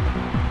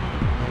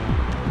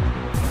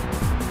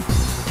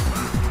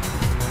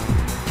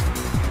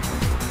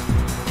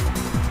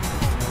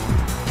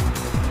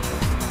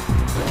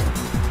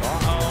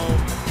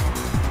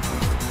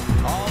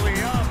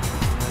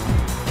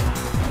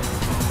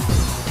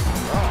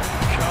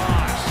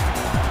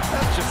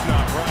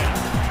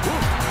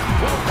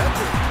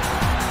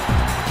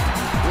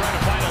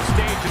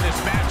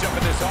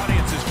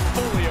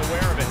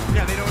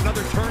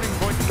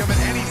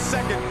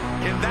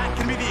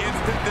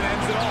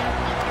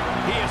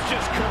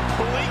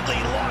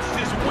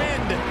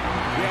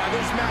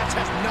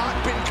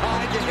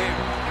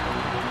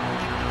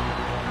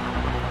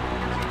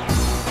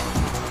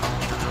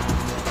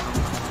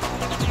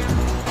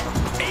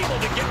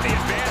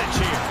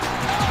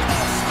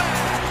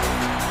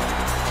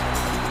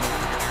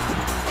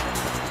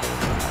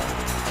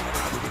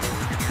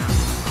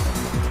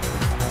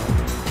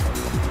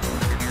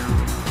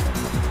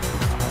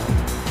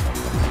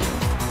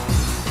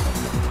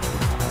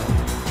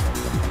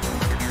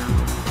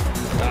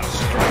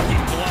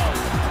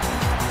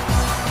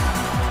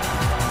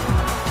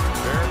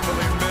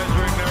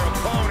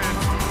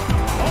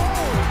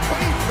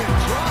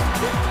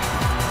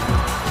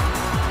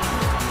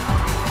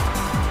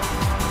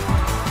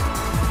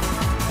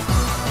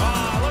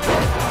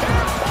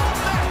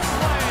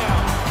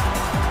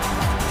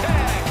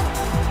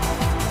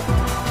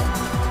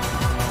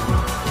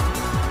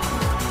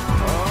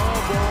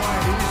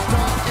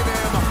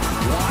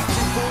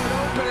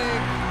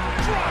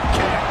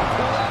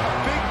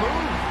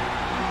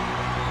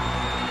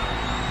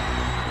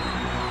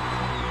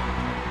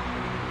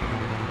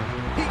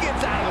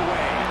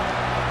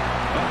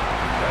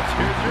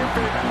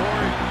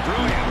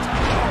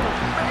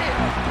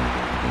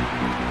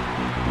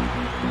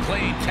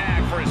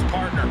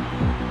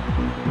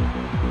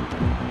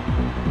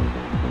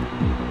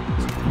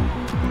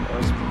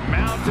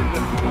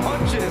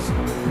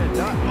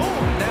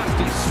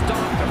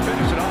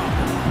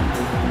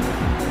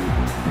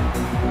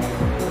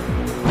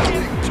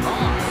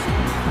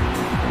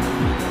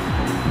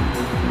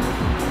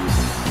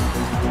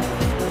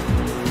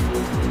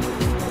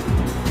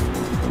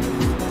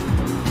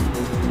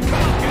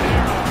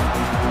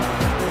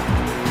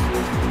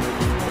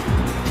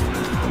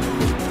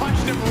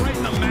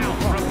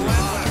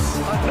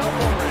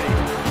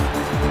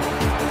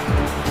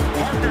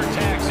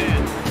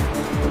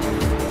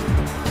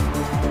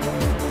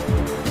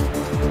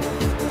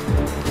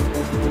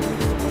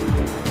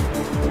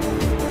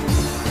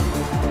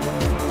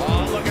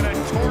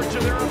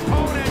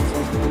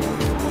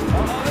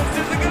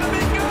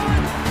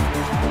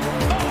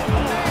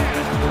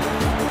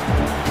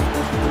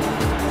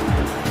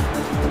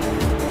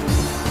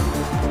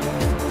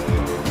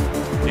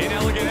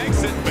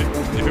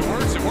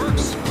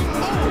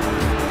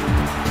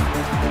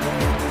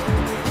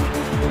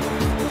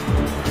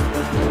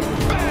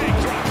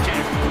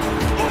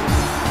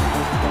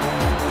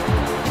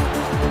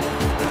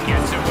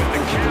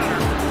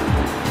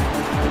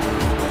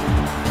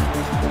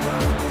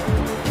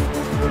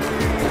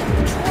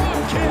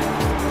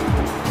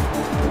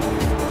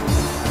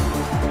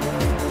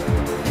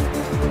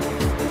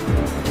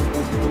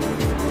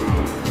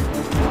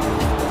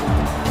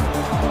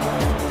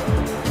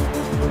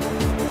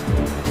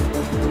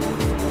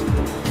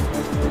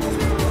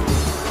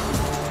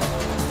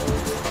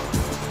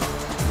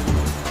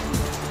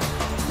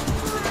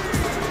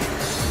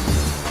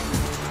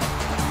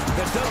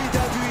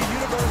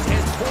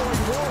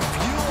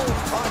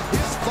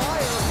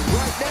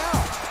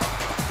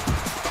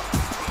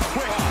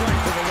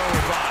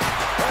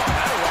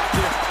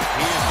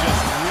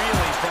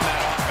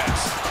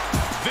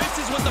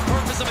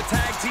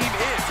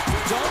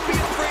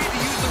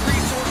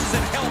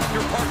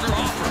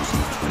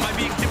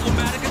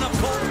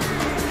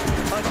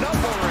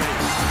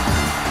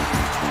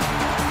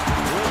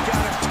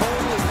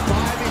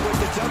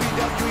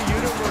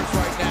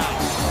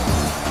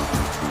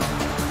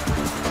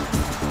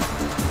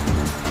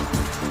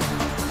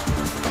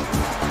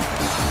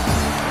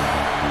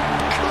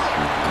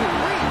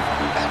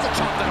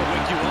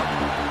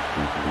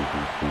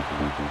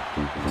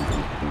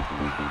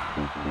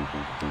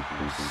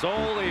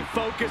 Solely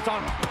focused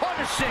on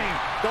punishing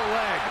the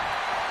leg.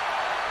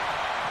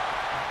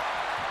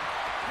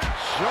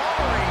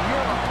 Jarring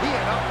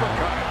European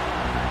uppercut.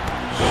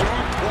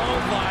 Short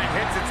clothesline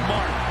hits its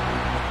mark.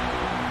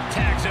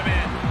 Tags him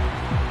in.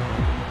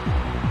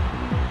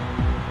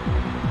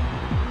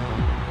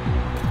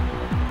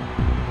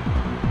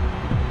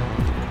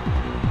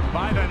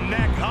 By the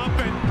neck, up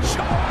and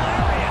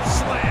lariat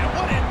slam.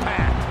 What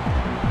impact!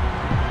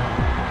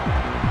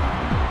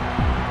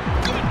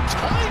 Good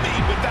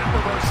timing with that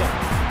reversal.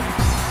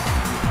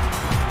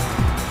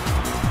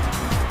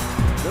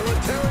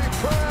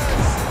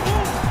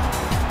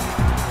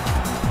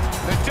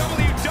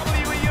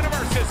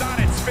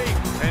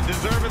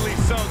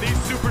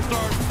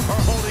 superstars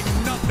are holding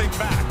nothing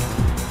back.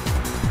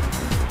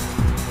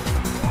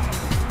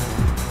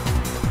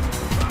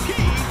 He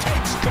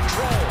takes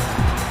control.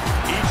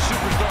 Each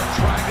superstar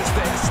trying to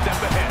stay a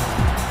step ahead.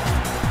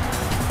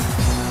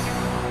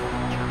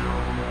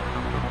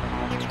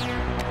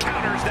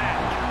 Counters that.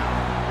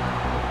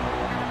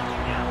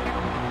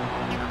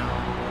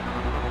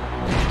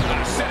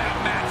 A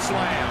sit-out mat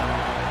slam.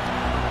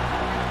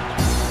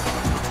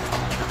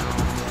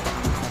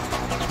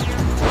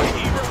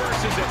 He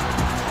reverses it.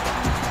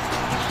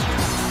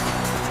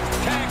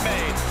 Tag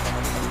made.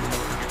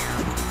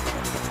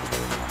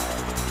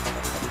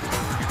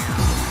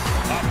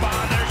 Up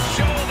on their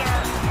shoulder.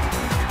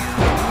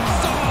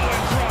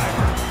 Solid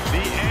driver.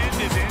 The end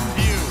is in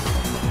view.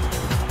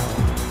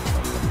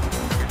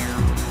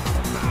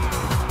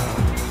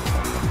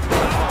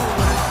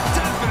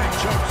 Definite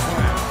choke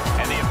slam.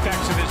 And the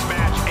effects of this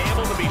match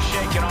able to be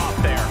shaken off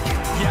there.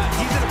 Yeah,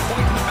 he's at a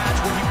point in the match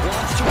where he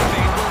wants to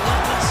remain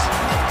relentless.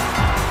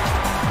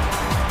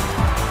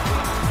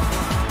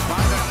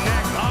 By the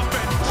neck, up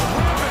and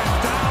driven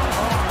down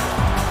hard.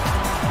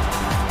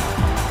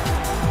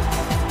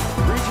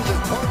 Reaches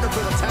his partner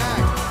for the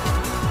tag.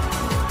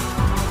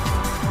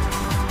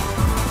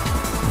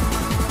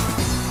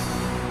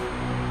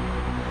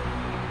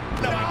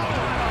 No,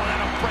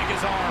 that'll break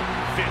his arm.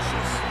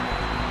 Vicious.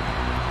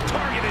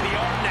 Targeting the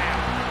arm now.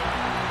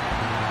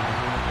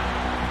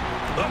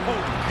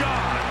 Oh,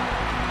 God.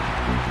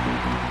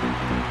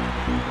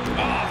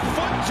 Oh,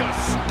 foot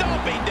just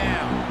stomping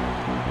down.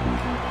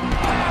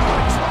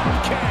 Power drop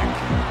kick.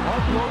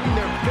 Unloading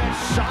their best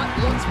shot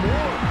once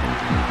more.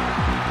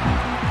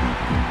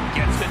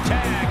 Gets the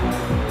tag.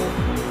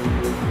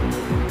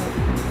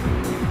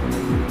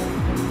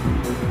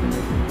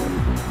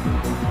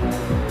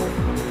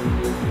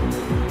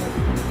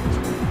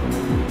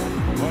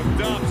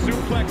 Hooked up,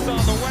 suplex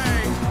on the way.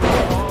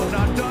 Oh,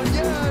 not done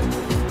yet.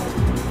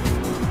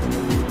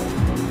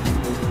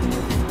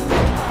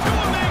 Two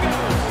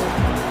amigos.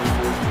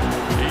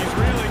 He's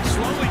reeling,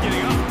 slowly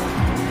getting up.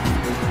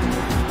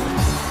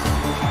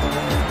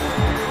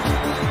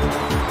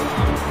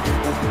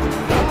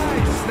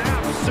 Nice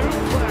snap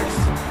suplex.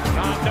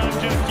 Not done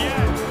just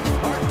yet.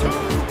 Part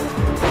two.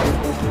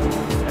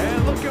 And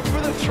looking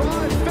for the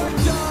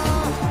trifecta.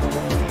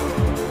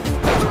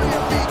 Three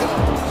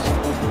amigos.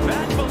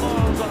 That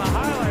belongs on the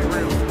highlight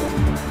reel.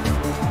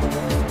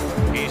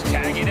 He's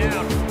tagging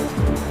out.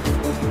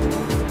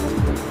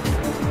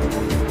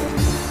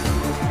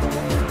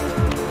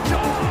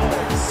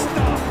 Big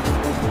stuff.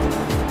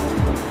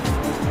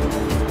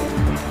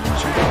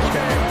 Change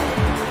game.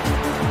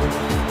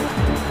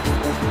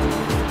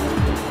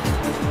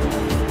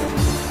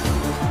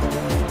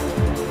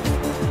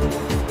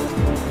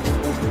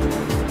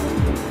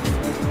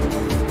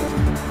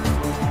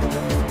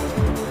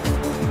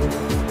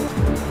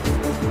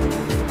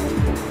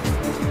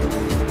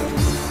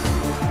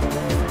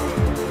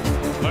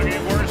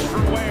 Looking worse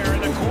for wear in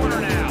the corner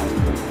now.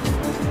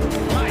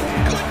 My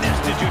goodness,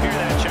 did you hear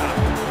that chop?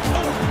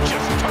 Oh,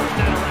 just turned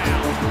that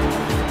around.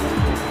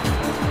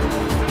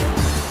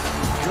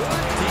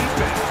 Good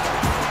defense.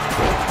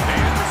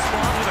 And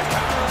respond with a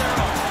counter of their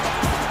own.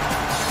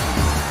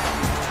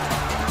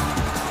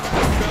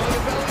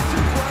 Belly-to-belly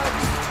suplex.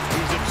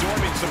 He's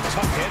absorbing some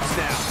tough hits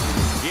now.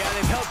 Yeah,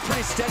 they've held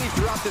pretty steady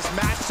throughout this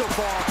match so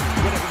far,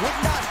 but it would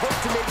not hurt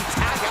to maybe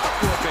tag out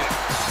for a bit.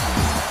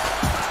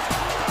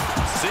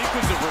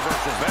 Sequence of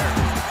reversals there.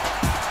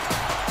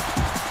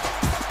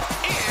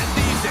 And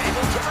he's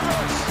able to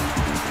reverse.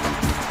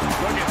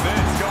 Look at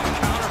this, going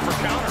counter for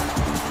counter.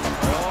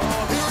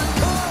 Oh, here it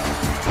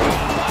comes.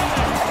 By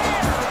the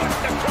hair,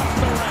 looked across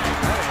the ring.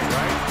 Hey,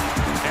 right?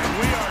 And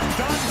we are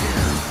done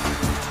here.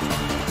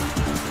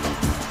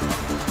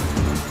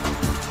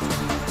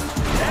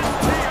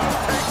 STO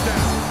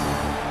takedown.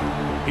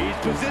 He's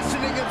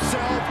positioning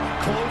himself,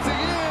 closing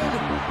in.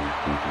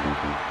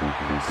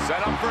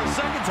 Set up for a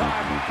second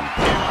time.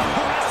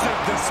 Impressive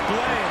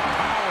display of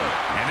power.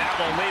 And that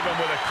will leave him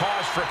with a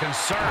cause for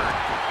concern.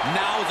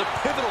 Now is a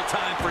pivotal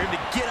time for him to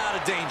get out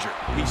of danger.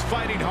 He's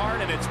fighting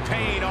hard and it's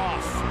paying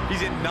off.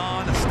 He's in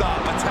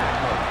non-stop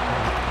attack mode.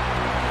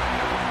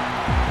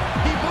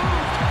 He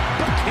moved,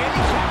 but can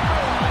he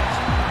capitalize?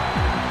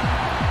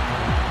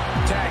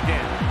 Tagged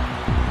in.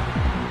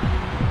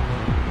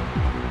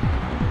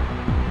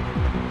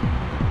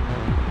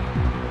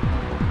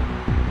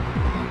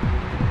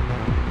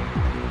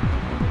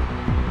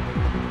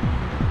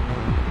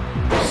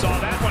 Saw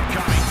that one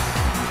coming.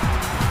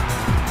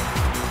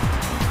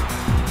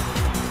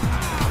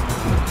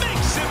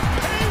 Makes him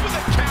pay with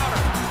a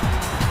counter.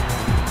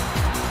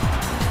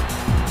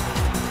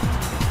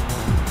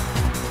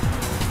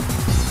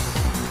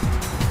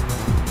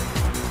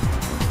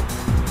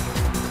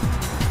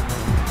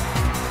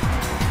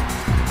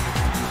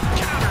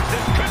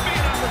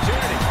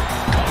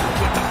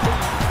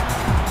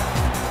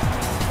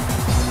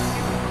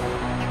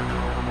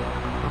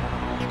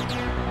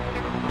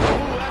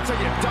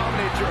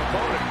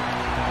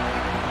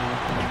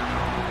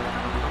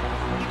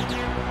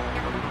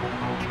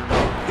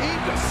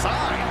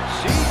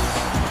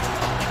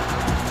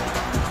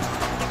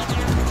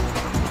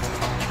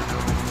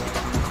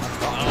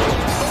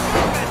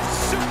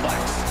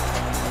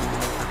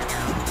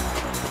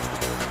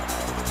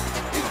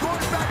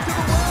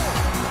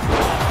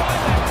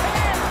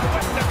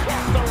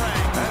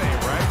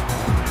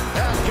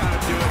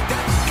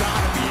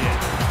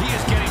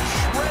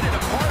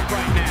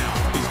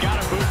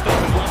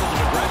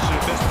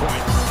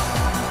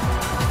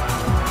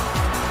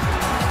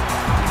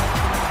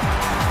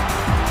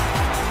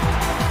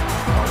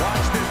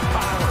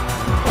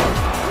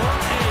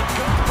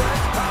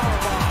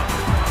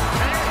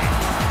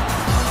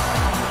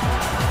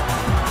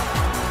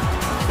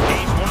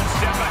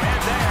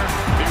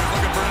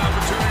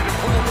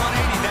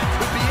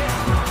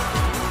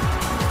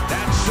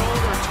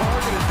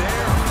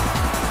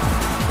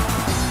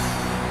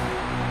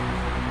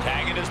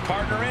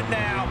 in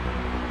now.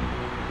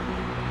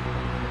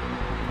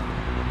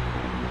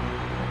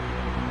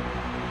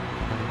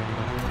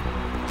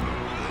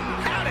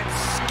 Had it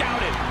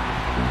scouted.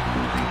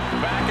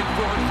 Back and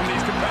forth from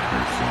these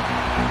competitors.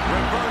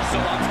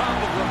 Reversal on top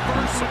of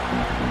reversal.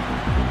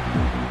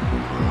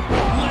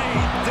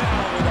 Laid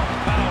down with a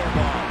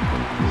powerbomb.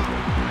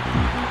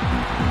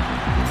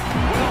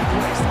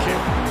 Well-placed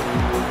kick.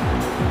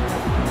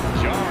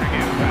 Jarring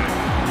impact.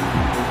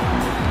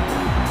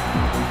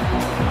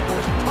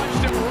 Just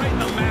punched him right in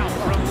the mouth.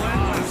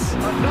 Relentless.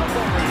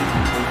 Another ring.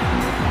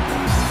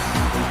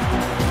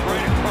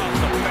 Right across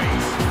the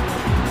face.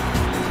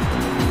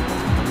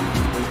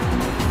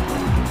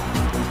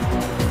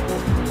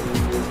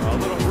 A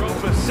little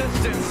rope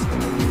assistance.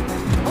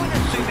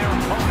 Punishing their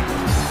opponent.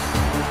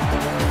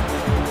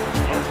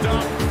 Worked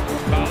up.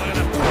 Following a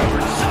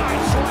forward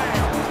side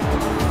slam.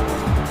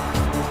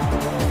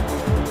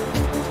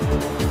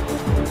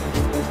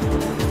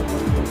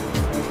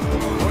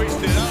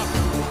 Hoisted up.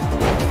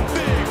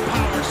 Big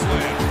power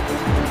slam.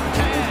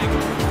 Tag.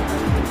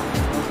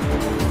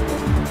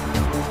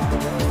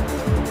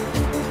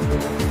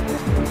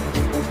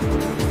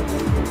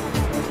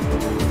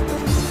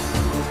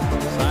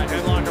 Side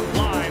headlock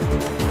applied.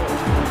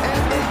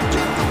 And they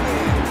get the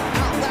win.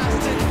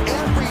 Outlasted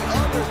every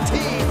other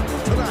team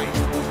tonight.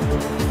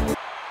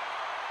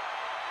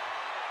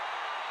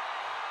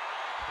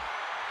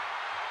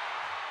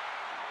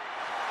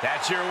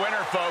 That's your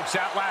winner, folks,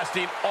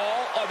 outlasting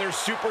all other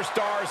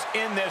superstars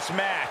in this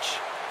match.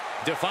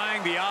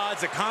 Defying the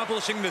odds,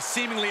 accomplishing the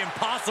seemingly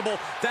impossible.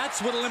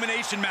 That's what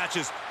elimination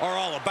matches are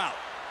all about.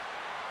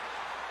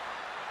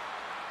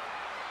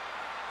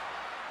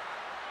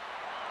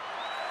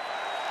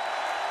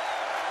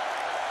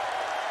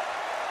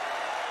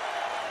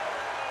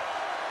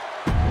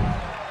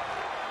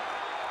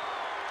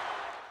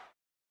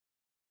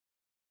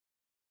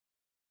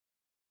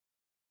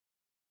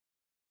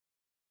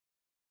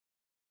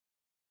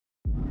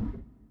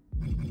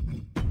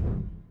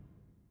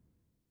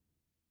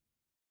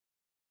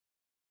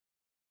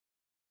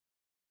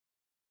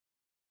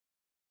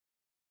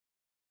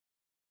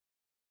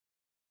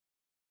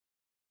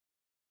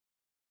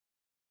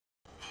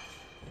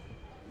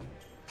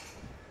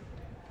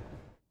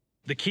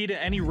 The key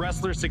to any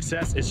wrestler's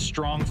success is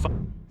strong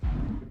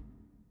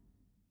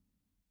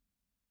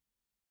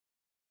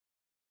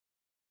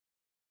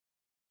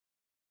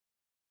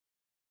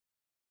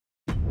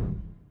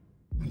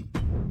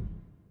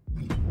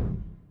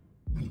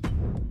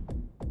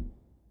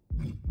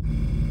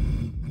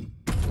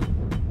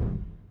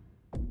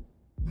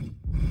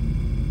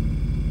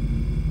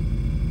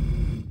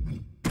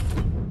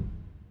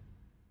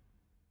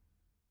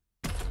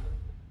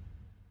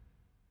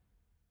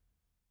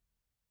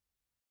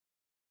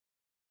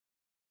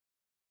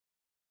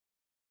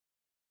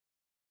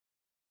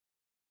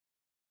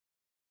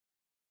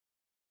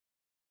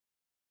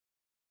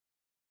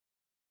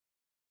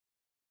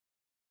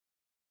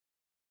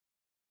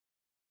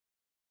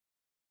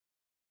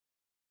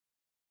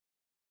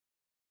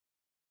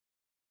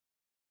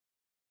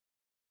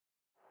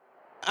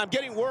I'm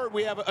getting word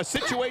we have a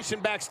situation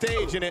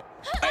backstage, and it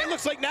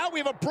looks like now we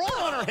have a brawl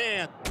on our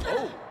hand.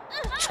 Oh,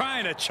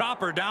 trying to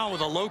chop her down with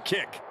a low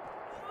kick.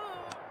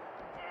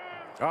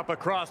 Up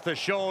across the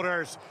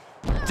shoulders.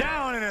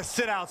 Down in a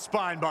sit-out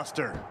spine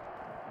buster.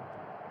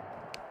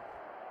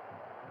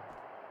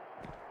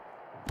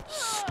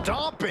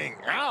 Stomping.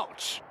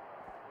 Ouch.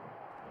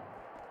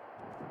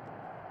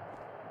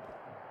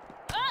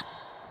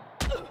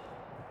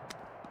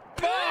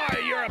 Oh,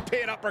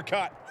 European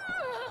uppercut.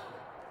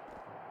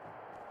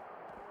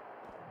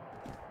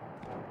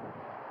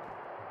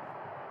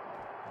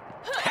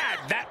 Had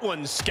that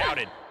one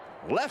scouted.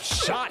 Left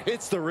shot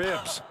hits the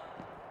ribs.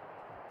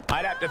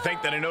 I'd have to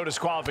think that a no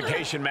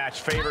disqualification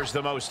match favors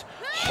the most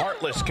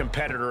heartless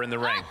competitor in the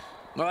ring.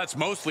 Well, that's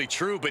mostly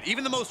true, but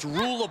even the most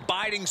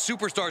rule-abiding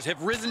superstars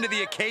have risen to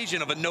the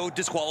occasion of a no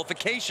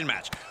disqualification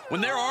match. When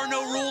there are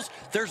no rules,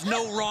 there's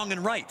no wrong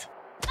and right.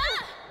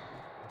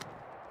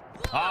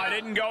 Oh, it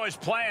didn't go as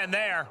planned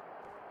there.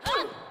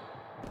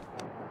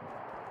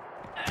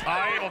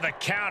 Able to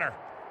counter.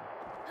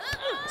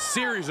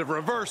 Series of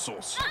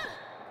reversals.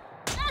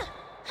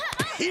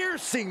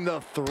 Piercing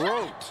the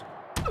throat.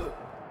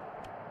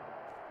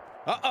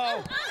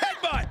 Uh-oh.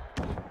 Headbutt.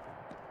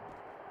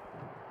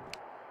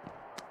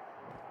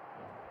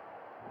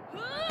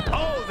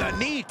 Oh, the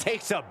knee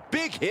takes a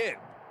big hit.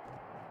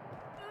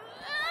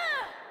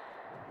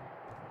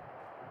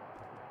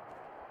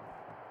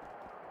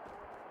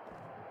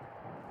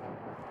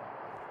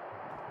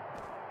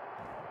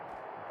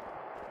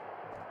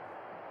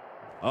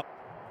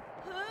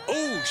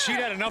 Oh, she'd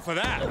had enough of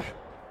that.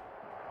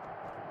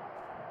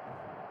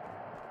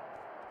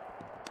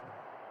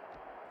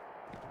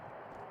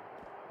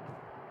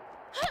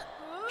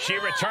 She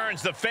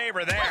returns the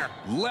favor there.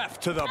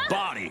 Left to the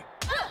body.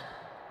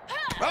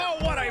 Oh,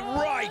 what a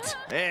right.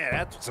 Man,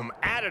 that's some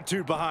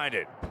attitude behind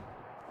it.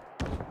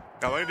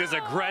 Oh, look at this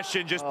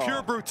aggression, just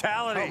pure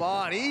brutality. Come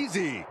on,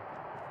 easy.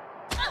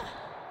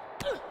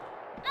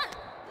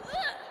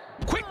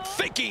 Quick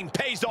thinking. scheme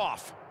pays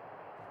off.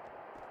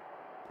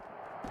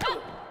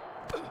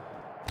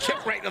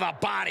 Kick right to the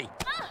body.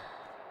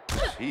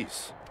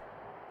 Jeez.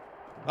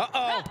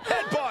 Uh-oh,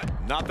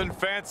 headbutt. Nothing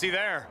fancy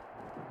there.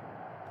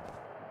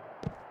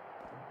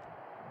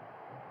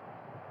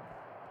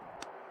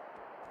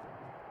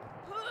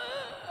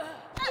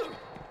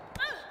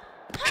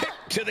 Kick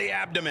to the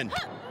abdomen.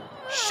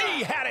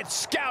 She had it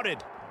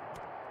scouted.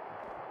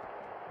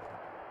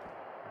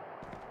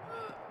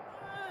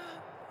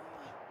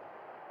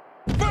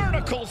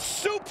 Vertical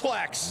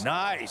suplex.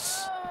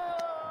 Nice.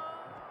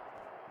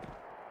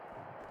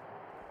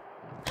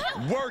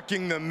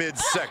 Working the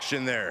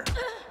midsection there.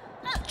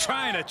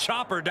 Trying to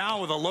chop her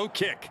down with a low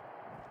kick.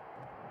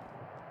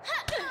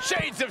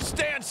 Shades of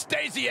Stan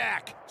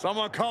Stasiak.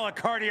 Someone call a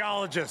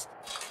cardiologist.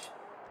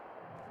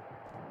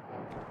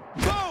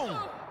 Boom.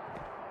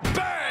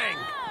 Bang.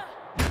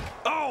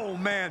 Oh,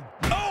 man.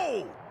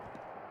 Oh!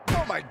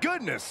 Oh, my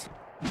goodness.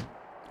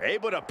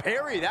 Able to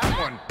parry that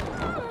one.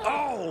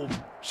 Oh!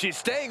 She's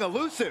staying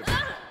elusive.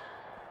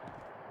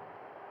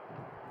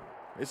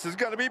 This is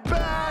gonna be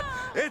bad.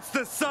 It's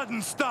the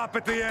sudden stop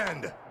at the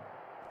end.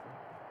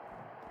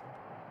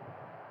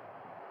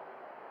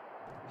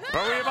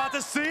 Are we about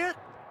to see it?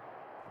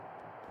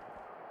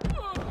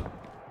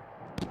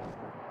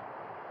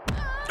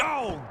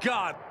 Oh,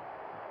 God.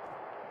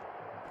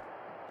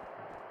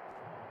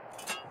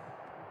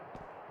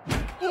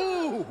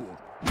 Ooh.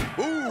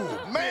 Ooh,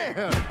 man.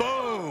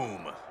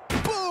 Boom.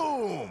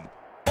 Boom.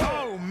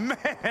 Oh,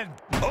 man.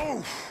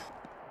 Oh.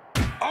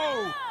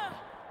 Oh.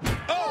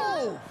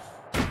 Oh.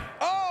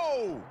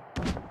 Oh.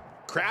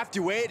 Crafty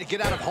way to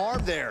get out of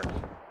harm there.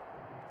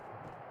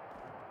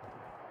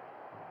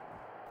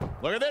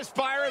 Look at this,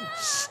 Byron.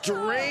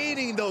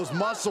 Straining those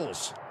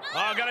muscles.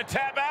 Oh, got to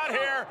tap out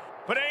here,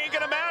 but it ain't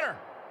going to matter.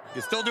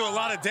 You still do a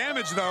lot of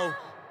damage, though.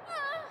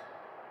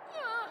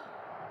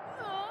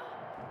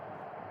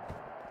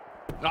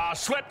 Oh,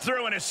 slipped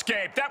through and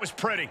escaped. That was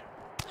pretty.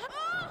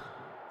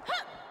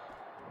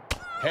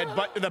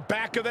 Headbutt to the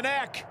back of the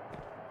neck.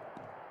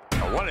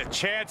 Oh, what a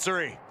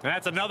chancery. And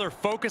that's another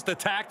focused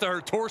attack to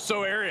her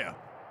torso area.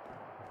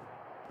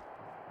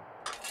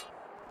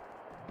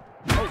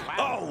 Oh,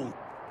 wow.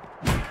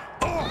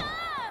 Oh.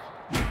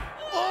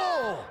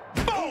 Oh.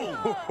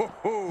 Oh.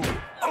 Oh.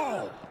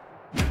 Oh.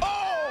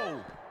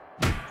 Oh.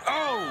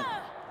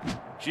 Oh.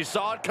 She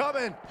saw it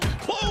coming.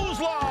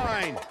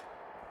 Clothesline.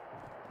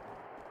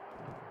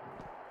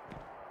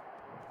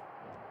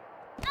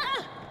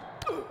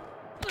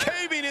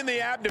 Caving in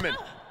the abdomen.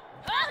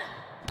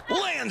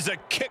 Lands a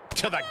kick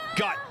to the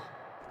gut.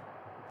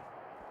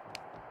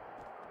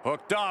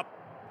 Hooked up.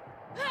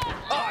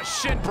 Ah,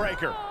 shin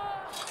breaker.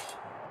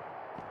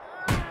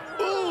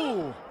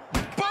 Ooh.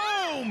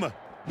 Boom.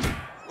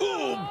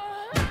 Ooh.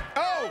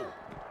 Oh.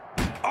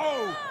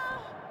 Oh.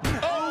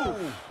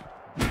 Oh.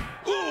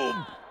 Ooh.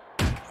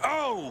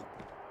 Oh.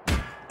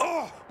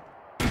 Oh.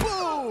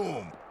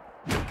 Boom.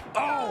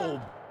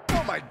 Oh.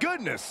 Oh, my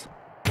goodness.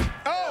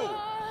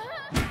 Oh.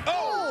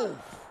 Oh.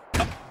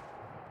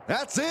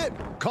 That's it.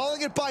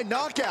 Calling it by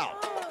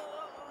knockout.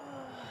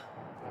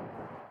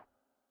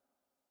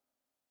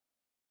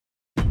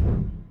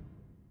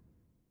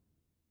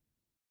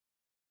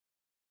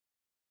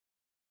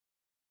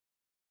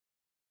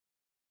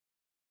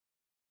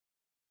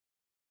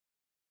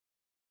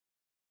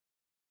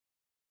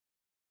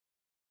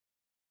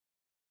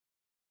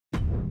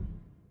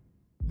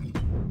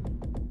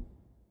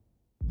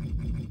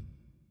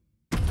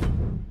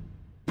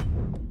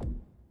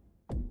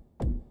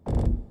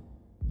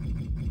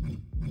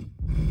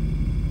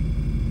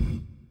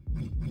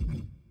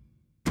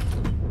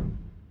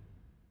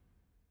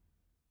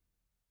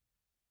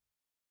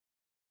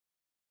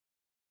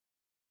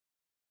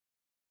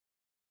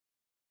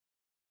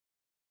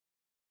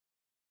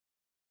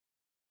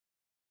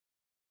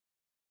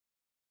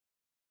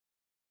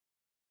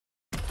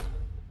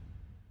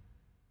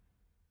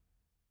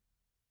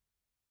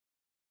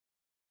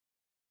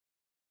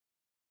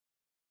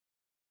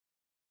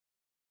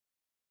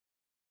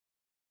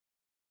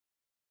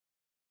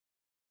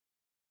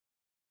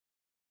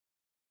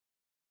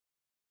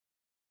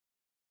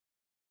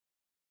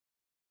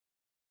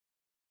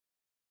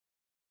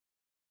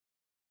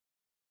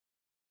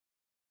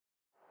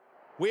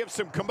 We have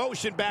some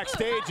commotion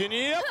backstage, and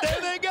yep,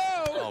 there they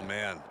go. Oh,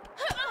 man.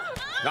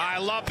 I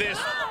love this.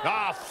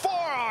 Ah,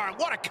 forearm.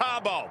 What a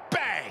combo.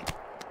 Bang.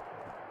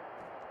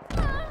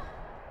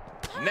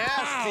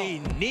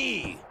 Nasty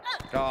knee.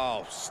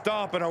 Oh,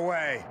 stomping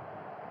away.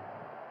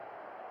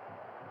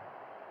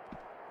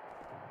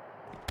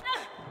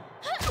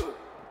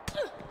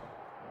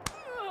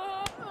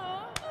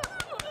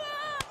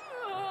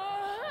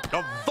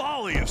 A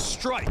volley of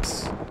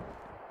strikes.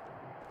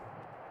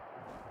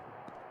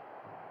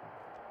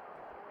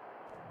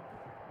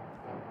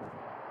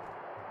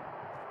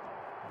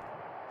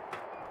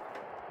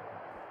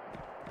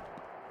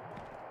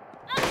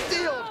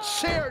 Steel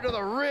chair to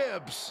the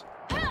ribs.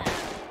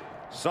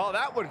 Saw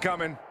that one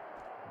coming.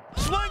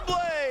 Sling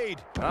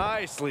blade.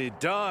 Nicely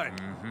done.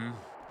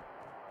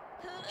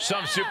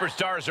 Some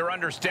superstars are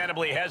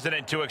understandably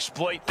hesitant to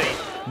exploit the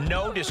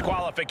no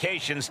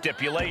disqualification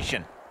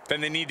stipulation.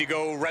 Then they need to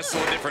go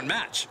wrestle a different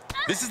match.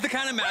 This is the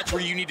kind of match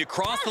where you need to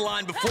cross the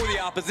line before the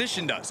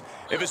opposition does.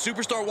 If a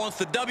superstar wants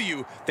the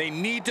W, they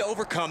need to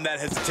overcome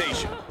that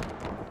hesitation.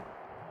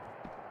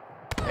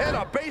 And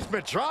a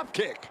basement drop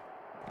kick.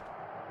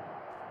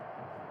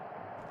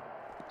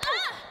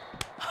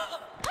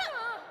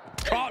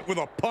 Caught with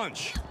a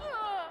punch.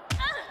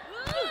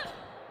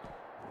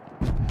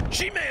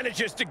 She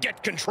manages to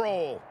get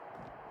control.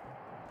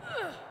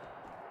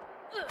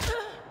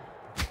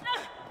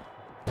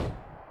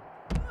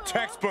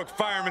 Textbook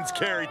fireman's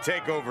carry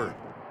takeover.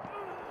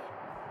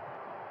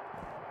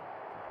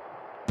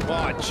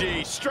 Oh,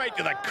 gee, straight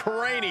to the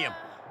cranium.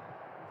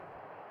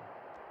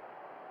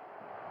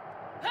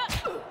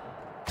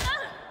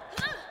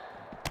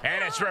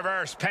 And it's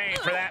reverse pain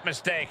for that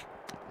mistake.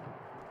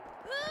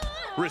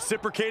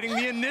 Reciprocating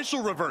the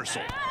initial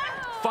reversal.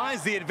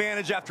 Finds the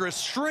advantage after a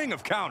string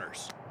of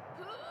counters.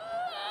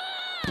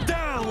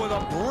 Down with a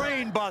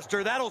brain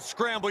buster. That'll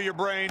scramble your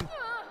brain.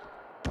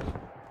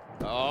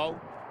 Oh,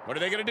 what are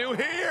they going to do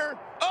here?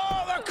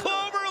 Oh, the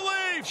clover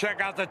leaf.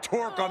 Check out the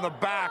torque on the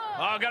back.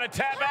 Oh, gonna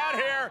tap out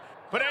here,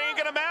 but it ain't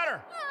gonna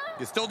matter.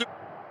 You still do.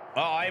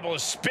 Oh, able to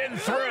spin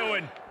through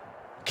and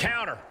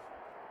counter.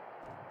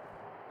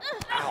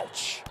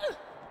 Ouch.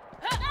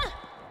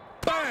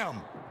 Bam!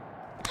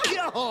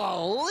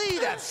 Golly,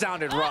 that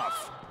sounded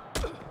rough.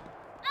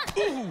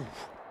 Ooh.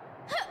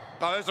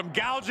 Oh, there's some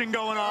gouging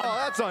going on. Oh,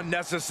 that's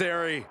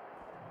unnecessary.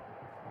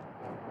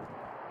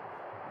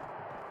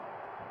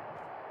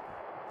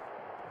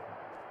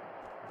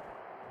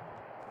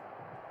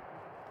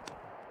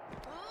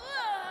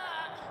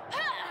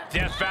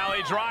 Death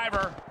Valley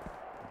driver.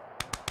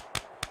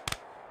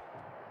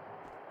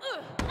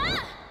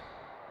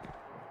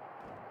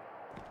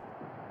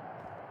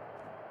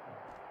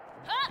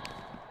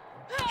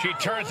 She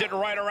turns it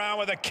right around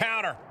with a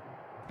counter.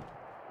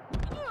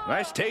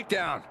 Nice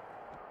takedown.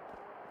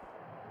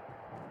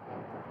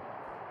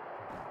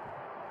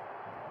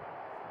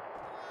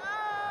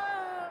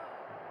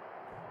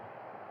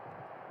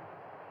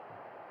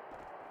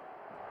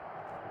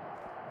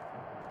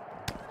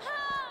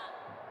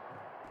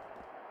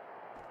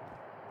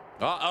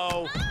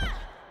 Uh-oh.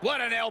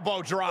 What an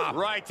elbow drop.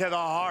 Right to the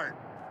heart.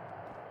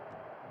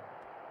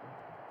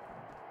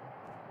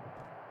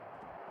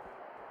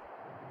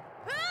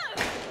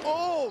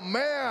 Oh,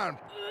 man.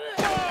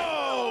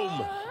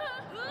 Boom!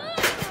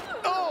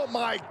 Oh,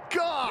 my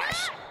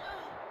gosh.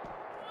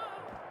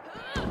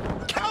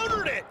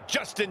 Countered it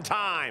just in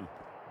time.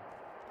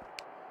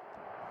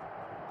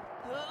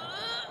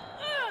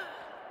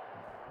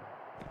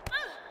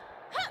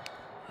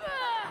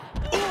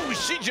 Ooh,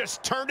 she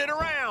just turned it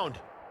around.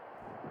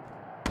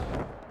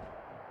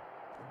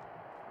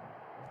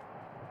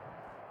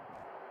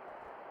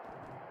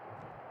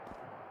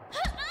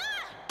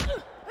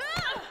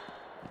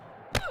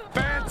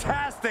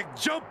 Fantastic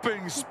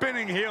jumping,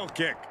 spinning heel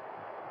kick.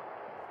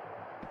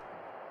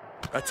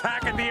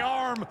 Attacking the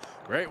arm.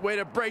 Great way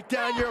to break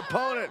down your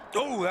opponent.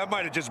 Oh, that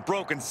might have just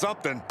broken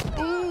something.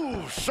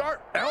 Ooh,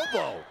 sharp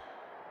elbow.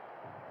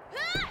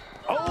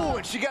 Oh,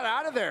 and she got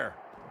out of there.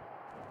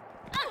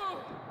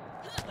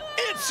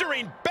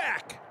 Answering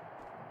back.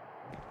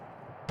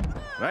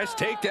 Nice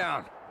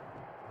takedown.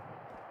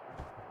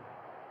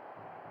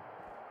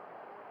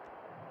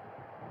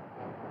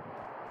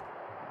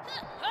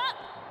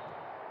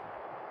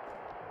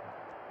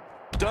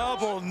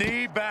 Double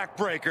knee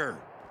backbreaker.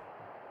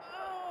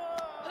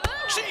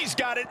 She's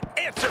got an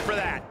answer for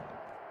that.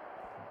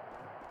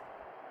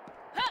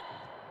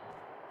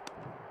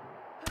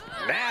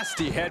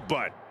 Nasty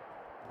headbutt.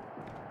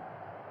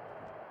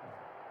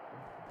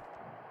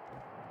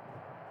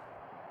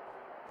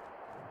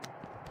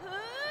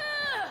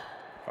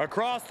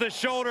 Across the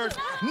shoulders,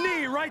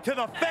 knee right to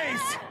the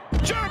face.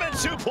 German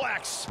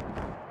suplex.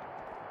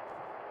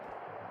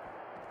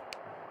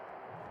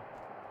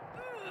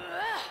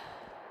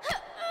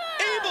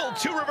 Able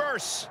to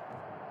reverse.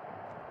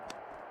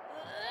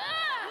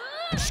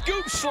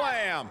 Scoop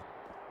slam.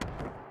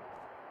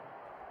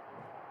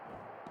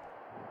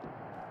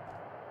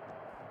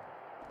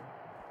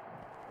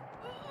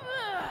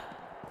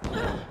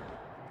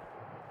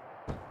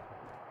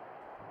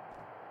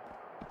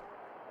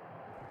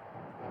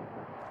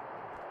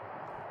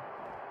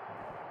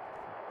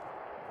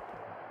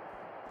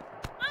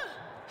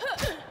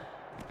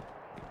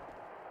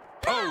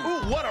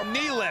 Oh, what a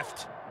knee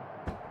lift.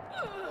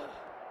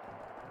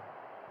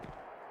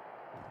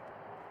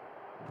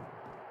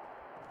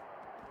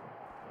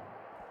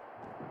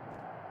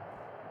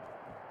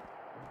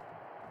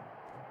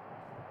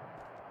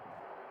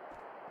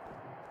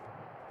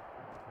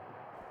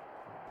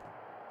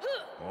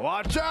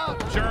 Watch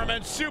out!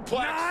 German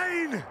suplex.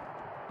 9.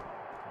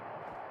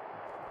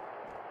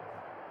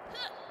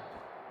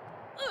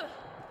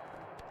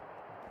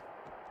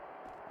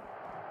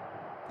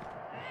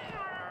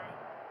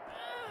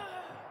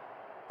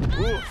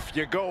 Oof,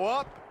 you go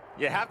up,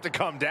 you have to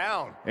come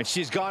down. And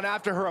she's gone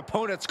after her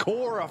opponent's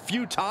core a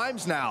few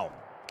times now.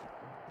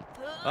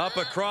 Up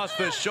across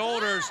the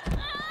shoulders.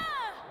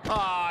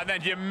 Ah, and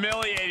then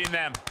humiliating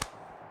them.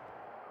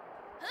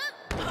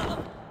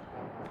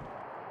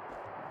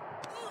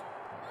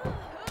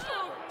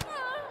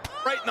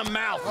 Right in the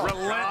mouth.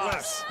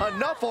 Relentless.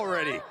 Enough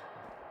already.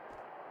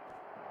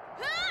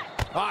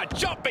 Ah,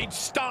 jumping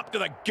stomp to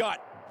the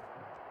gut.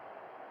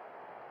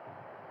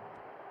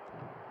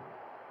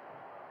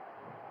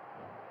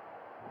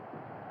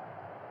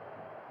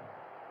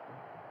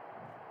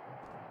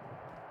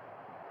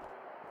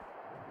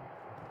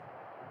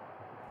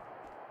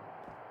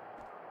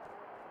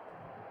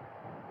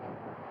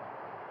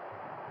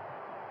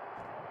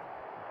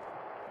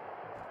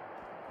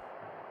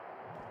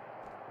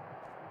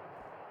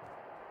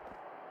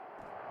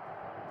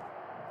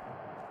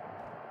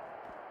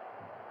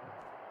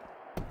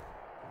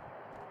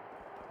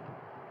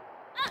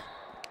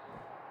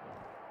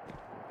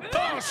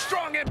 Oh,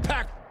 strong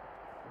impact.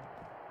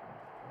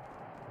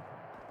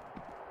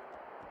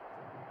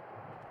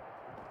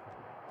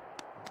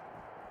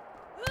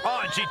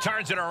 Oh, and she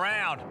turns it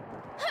around.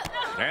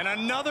 And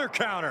another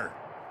counter.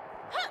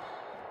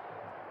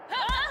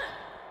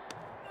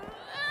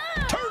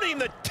 Turning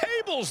the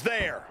tables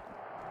there.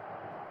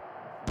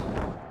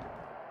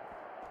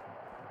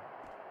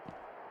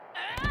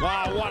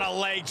 Oh, what a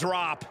leg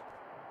drop.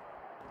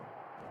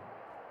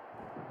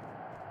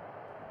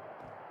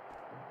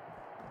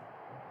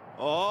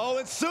 Oh,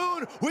 and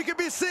soon we could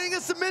be seeing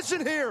a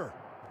submission here.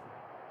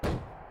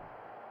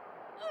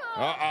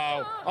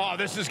 Uh-oh. Oh,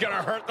 this is going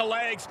to hurt the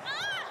legs.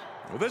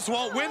 Well, this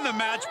won't win the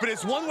match, but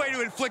it's one way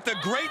to inflict a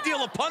great deal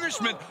of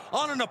punishment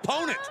on an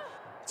opponent.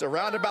 It's a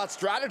roundabout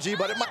strategy,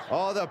 but it might...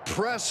 Oh, the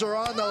pressure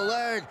on the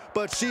leg,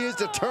 but she is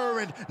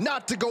determined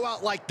not to go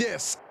out like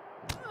this.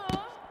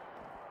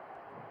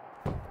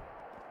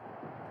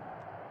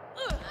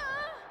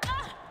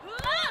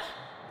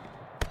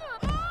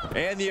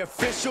 And the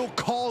official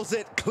calls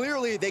it.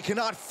 Clearly, they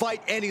cannot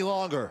fight any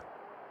longer.